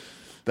boner.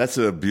 That's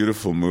a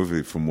beautiful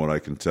movie, from what I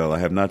can tell. I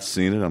have not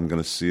seen it. I'm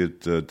going to see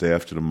it day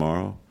after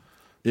tomorrow.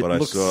 It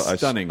looks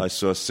stunning. I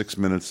saw 6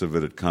 minutes of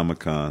it at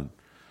Comic-Con,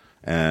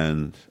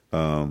 and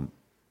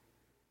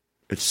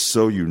it's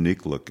so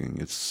unique looking.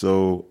 It's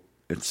so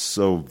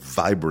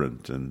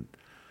vibrant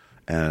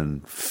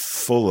and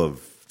full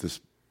of this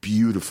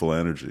beautiful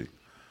energy,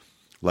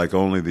 like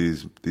only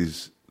these.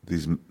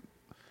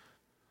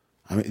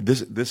 I mean,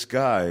 this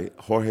guy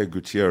Jorge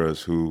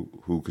Gutierrez,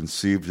 who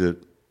conceived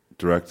it,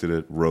 directed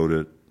it, wrote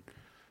it,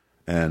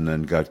 and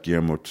then got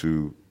Guillermo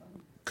to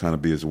kind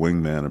of be his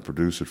wingman and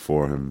produce it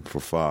for him for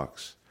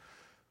Fox.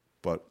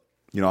 But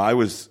I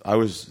was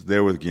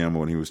there with Guillermo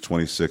when he was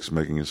 26,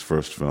 making his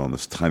first film,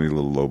 this tiny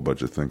little low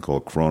budget thing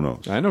called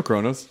Kronos. I know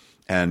Kronos.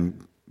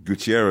 And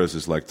Gutierrez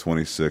is like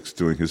 26,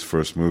 doing his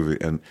first movie,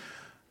 and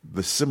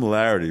the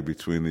similarity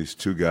between these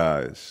two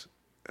guys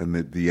and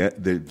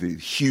the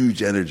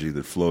huge energy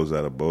that flows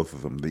out of both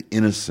of them, the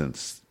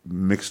innocence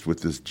mixed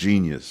with this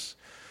genius,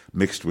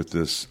 mixed with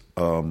this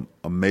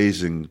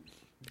amazing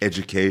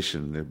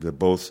education. They're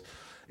both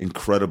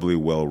incredibly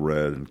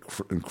well-read and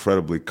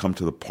incredibly come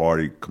to the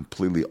party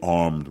completely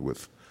armed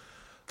with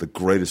the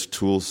greatest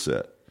tool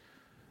set.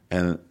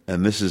 And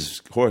this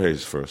is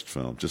Jorge's first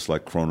film, just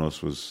like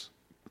Kronos was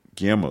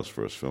Guillermo's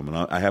first film. And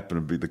I happen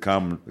to be, the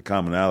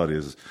commonality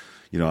is,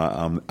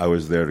 I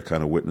was there to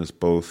kind of witness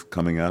both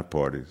coming out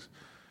parties.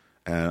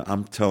 And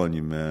I'm telling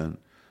you, man,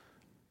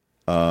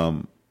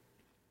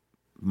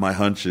 my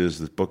hunch is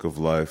that Book of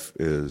Life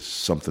is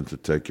something to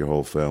take your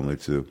whole family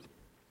to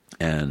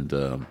and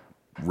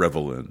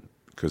revel in,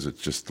 because it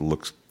just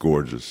looks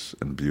gorgeous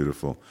and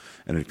beautiful.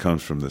 And it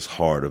comes from this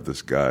heart of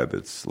this guy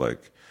that's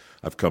like,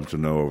 I've come to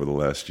know over the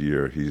last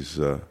year. He's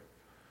a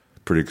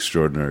pretty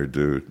extraordinary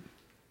dude.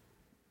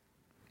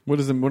 When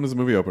does the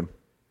movie open?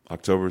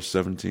 October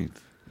 17th.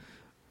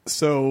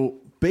 So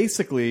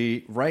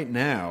basically, right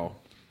now,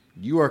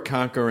 you are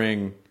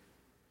conquering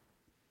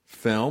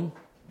film,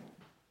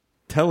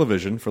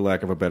 television, for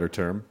lack of a better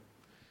term,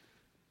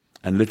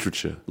 and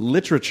literature,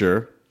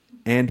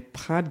 and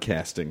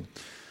podcasting,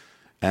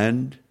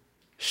 and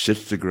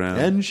Shitstagram,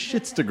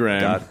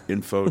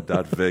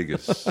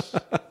 .info.vegas.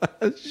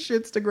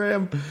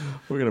 Shitstagram.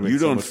 We're gonna make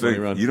so much money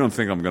around. You don't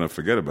think I'm going to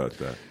forget about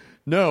that?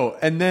 No,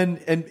 and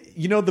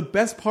the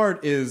best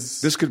part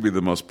is this could be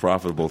the most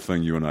profitable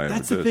thing you and I ever did.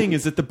 That's the thing,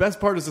 is that the best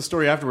part is the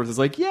story afterwards. It's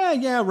like,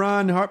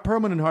 Ron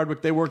Perlman and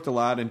Hardwick, they worked a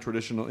lot in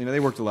traditional, they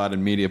worked a lot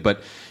in media,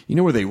 but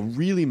where they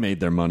really made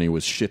their money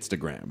was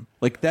Shitstagram.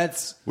 Like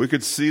that's we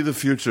could see the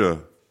future,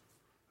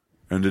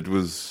 and it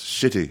was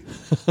shitty.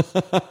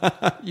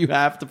 You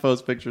have to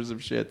post pictures of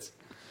shits,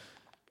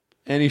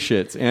 any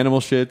shits, animal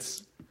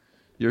shits,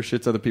 your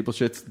shits, other people's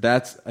shits.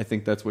 I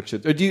think that's what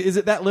shits. Is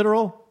it that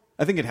literal?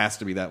 I think it has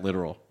to be that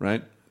literal,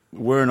 right?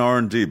 We're in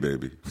R&D,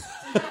 baby.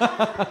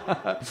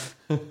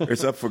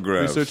 It's up for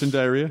grabs. Research and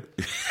diarrhea?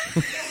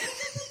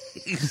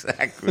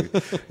 Exactly.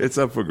 It's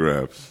up for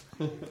grabs.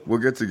 We'll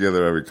get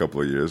together every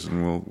couple of years,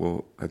 and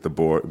we'll at the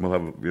board. We'll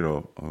have a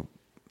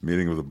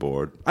meeting with the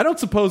board. I don't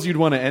suppose you'd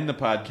want to end the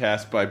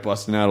podcast by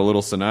busting out a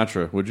little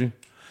Sinatra, would you?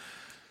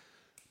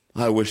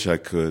 I wish I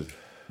could.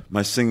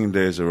 My singing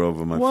days are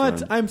over, my What?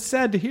 friend. I'm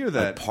sad to hear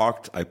that.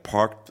 I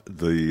parked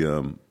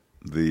the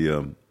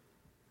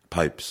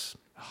pipes.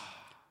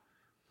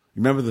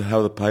 Remember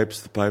how the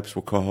pipes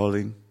were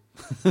calling?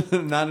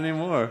 Not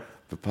anymore.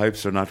 The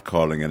pipes are not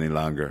calling any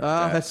longer.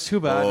 Oh, that's too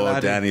bad. Oh,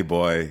 laddie. Danny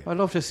boy. I'd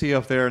love to see you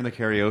up there in the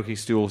karaoke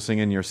stool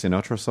singing your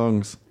Sinatra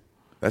songs.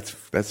 That's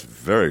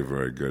very,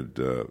 very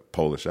good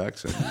Polish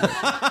accent.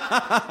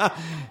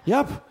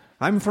 Yep,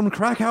 I'm from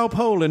Krakow,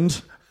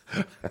 Poland.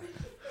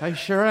 I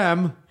sure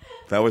am.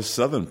 That was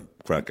southern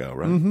Krakow,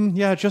 right?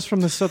 Yeah, just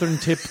from the southern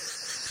tip.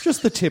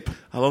 Just the tip.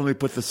 I'll only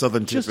put the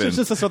southern tip in.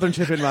 Just the southern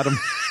tip in, madam.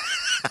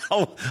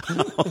 I'll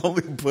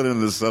only put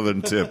in the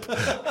southern tip.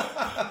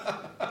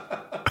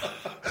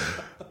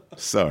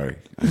 Sorry.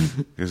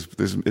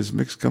 There's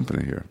mixed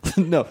company here.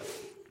 No.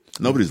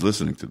 Nobody's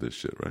listening to this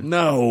shit, right?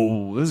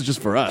 No, this is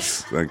just for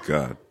us. Thank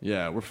God.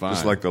 Yeah, we're fine.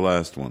 Just like the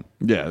last one.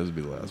 Yeah, this will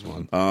be the last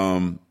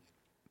one.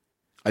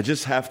 I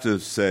just have to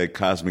say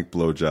cosmic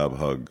blowjob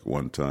hug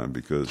one time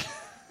because,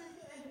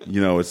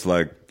 it's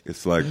like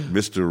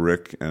Mr.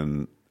 Rick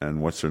and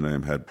what's her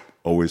name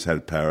always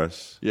had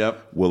Paris.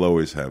 Yep. We'll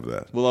always have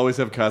that. We'll always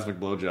have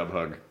cosmic blowjob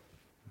hug.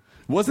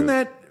 Wasn't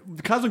that...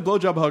 The cosmic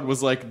blowjob hug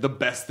was like the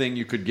best thing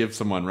you could give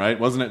someone, right?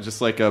 Wasn't it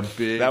just like a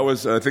big... That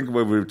was, I think,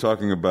 when we were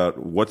talking about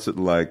what's it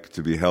like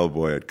to be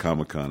Hellboy at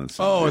Comic-Con in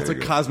San Diego. it's a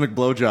cosmic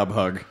blowjob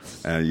hug.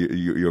 And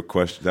your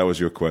question, that was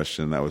your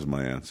question, that was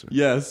my answer.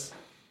 Yes.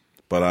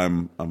 But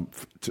I'm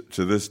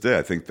to this day,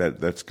 I think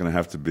that's going to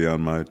have to be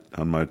on my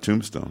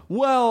tombstone.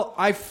 Well,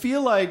 I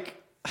feel like...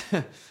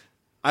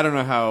 I don't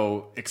know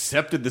how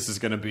accepted this is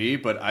going to be,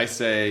 but I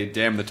say,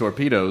 damn the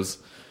torpedoes.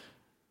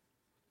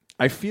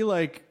 I feel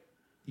like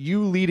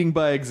you leading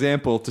by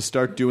example to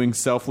start doing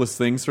selfless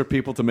things for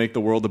people to make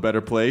the world a better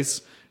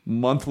place.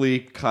 Monthly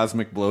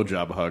cosmic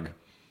blowjob hug.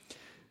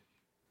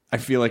 I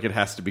feel like it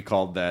has to be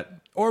called that.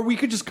 Or we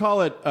could just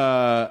call it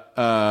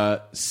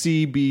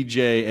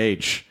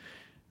CBJH.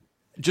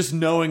 Just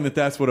knowing that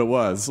that's what it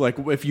was. Like,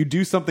 if you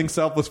do something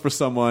selfless for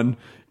someone,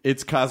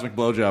 it's cosmic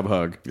blowjob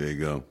hug. There you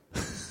go.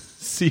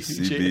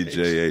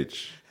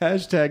 CBJH.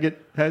 Hashtag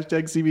it.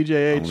 Hashtag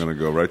CBJH. I'm going to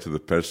go right to the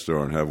pet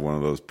store and have one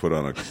of those put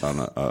on a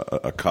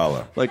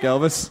collar. Like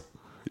Elvis?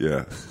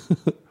 Yeah.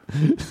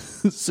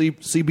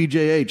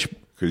 CBJH.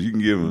 Because you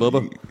can give them...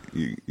 Bubba.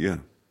 Yeah.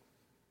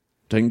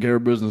 Taking care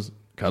of business.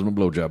 Cosmic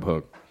blowjob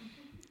hug.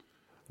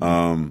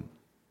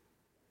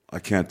 I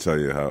can't tell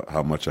you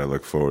how much I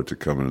look forward to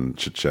coming and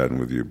chit-chatting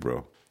with you,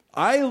 bro.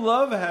 I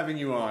love having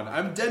you on.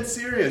 I'm dead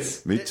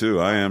serious. Me too.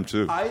 I am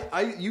too.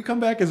 You come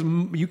back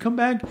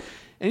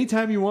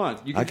anytime you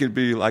want. I could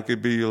be like your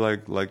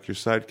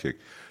sidekick.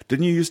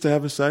 Didn't you used to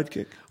have a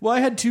sidekick? Well, I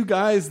had two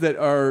guys that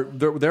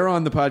they're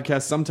on the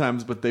podcast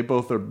sometimes, but they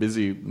both are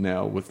busy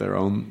now with their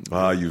own.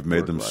 You've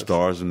made them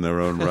stars in their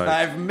own right.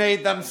 I've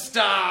made them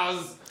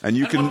stars. And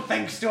you can. What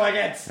thanks do I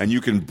get? And you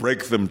can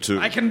break them too.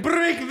 I can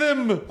break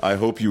them. I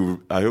hope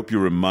you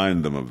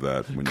remind them of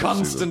that when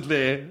constantly.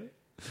 You see them.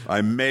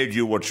 I made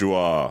you what you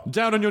are.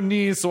 Down on your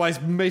knees so I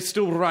may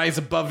still rise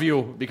above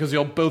you because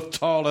you're both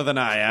taller than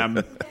I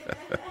am.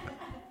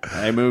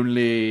 I'm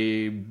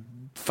only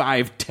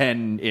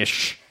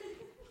 5'10"-ish.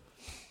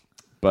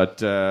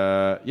 But,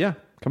 yeah,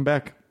 come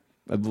back.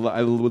 I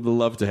would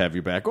love to have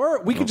you back.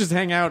 Or we could just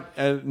hang out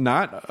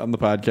not on the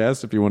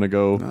podcast if you want to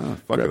go. No,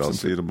 fuck it. I'll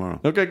see you tomorrow.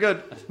 Okay,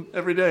 good.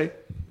 Every day.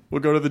 We'll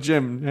go to the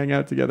gym, hang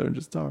out together, and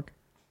just talk.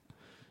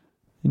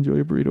 Enjoy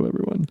your burrito,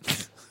 everyone.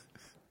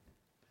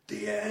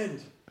 The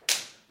end.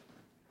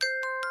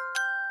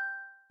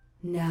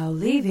 Now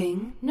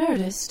leaving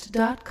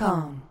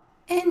Nerdist.com.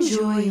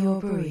 Enjoy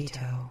your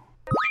burrito.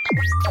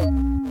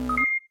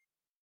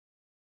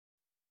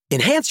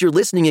 Enhance your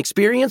listening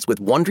experience with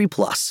Wondery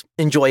Plus.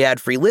 Enjoy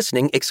ad-free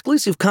listening,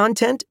 exclusive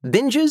content,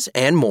 binges,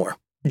 and more.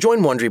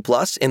 Join Wondery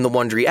Plus in the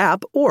Wondery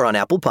app or on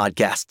Apple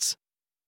Podcasts.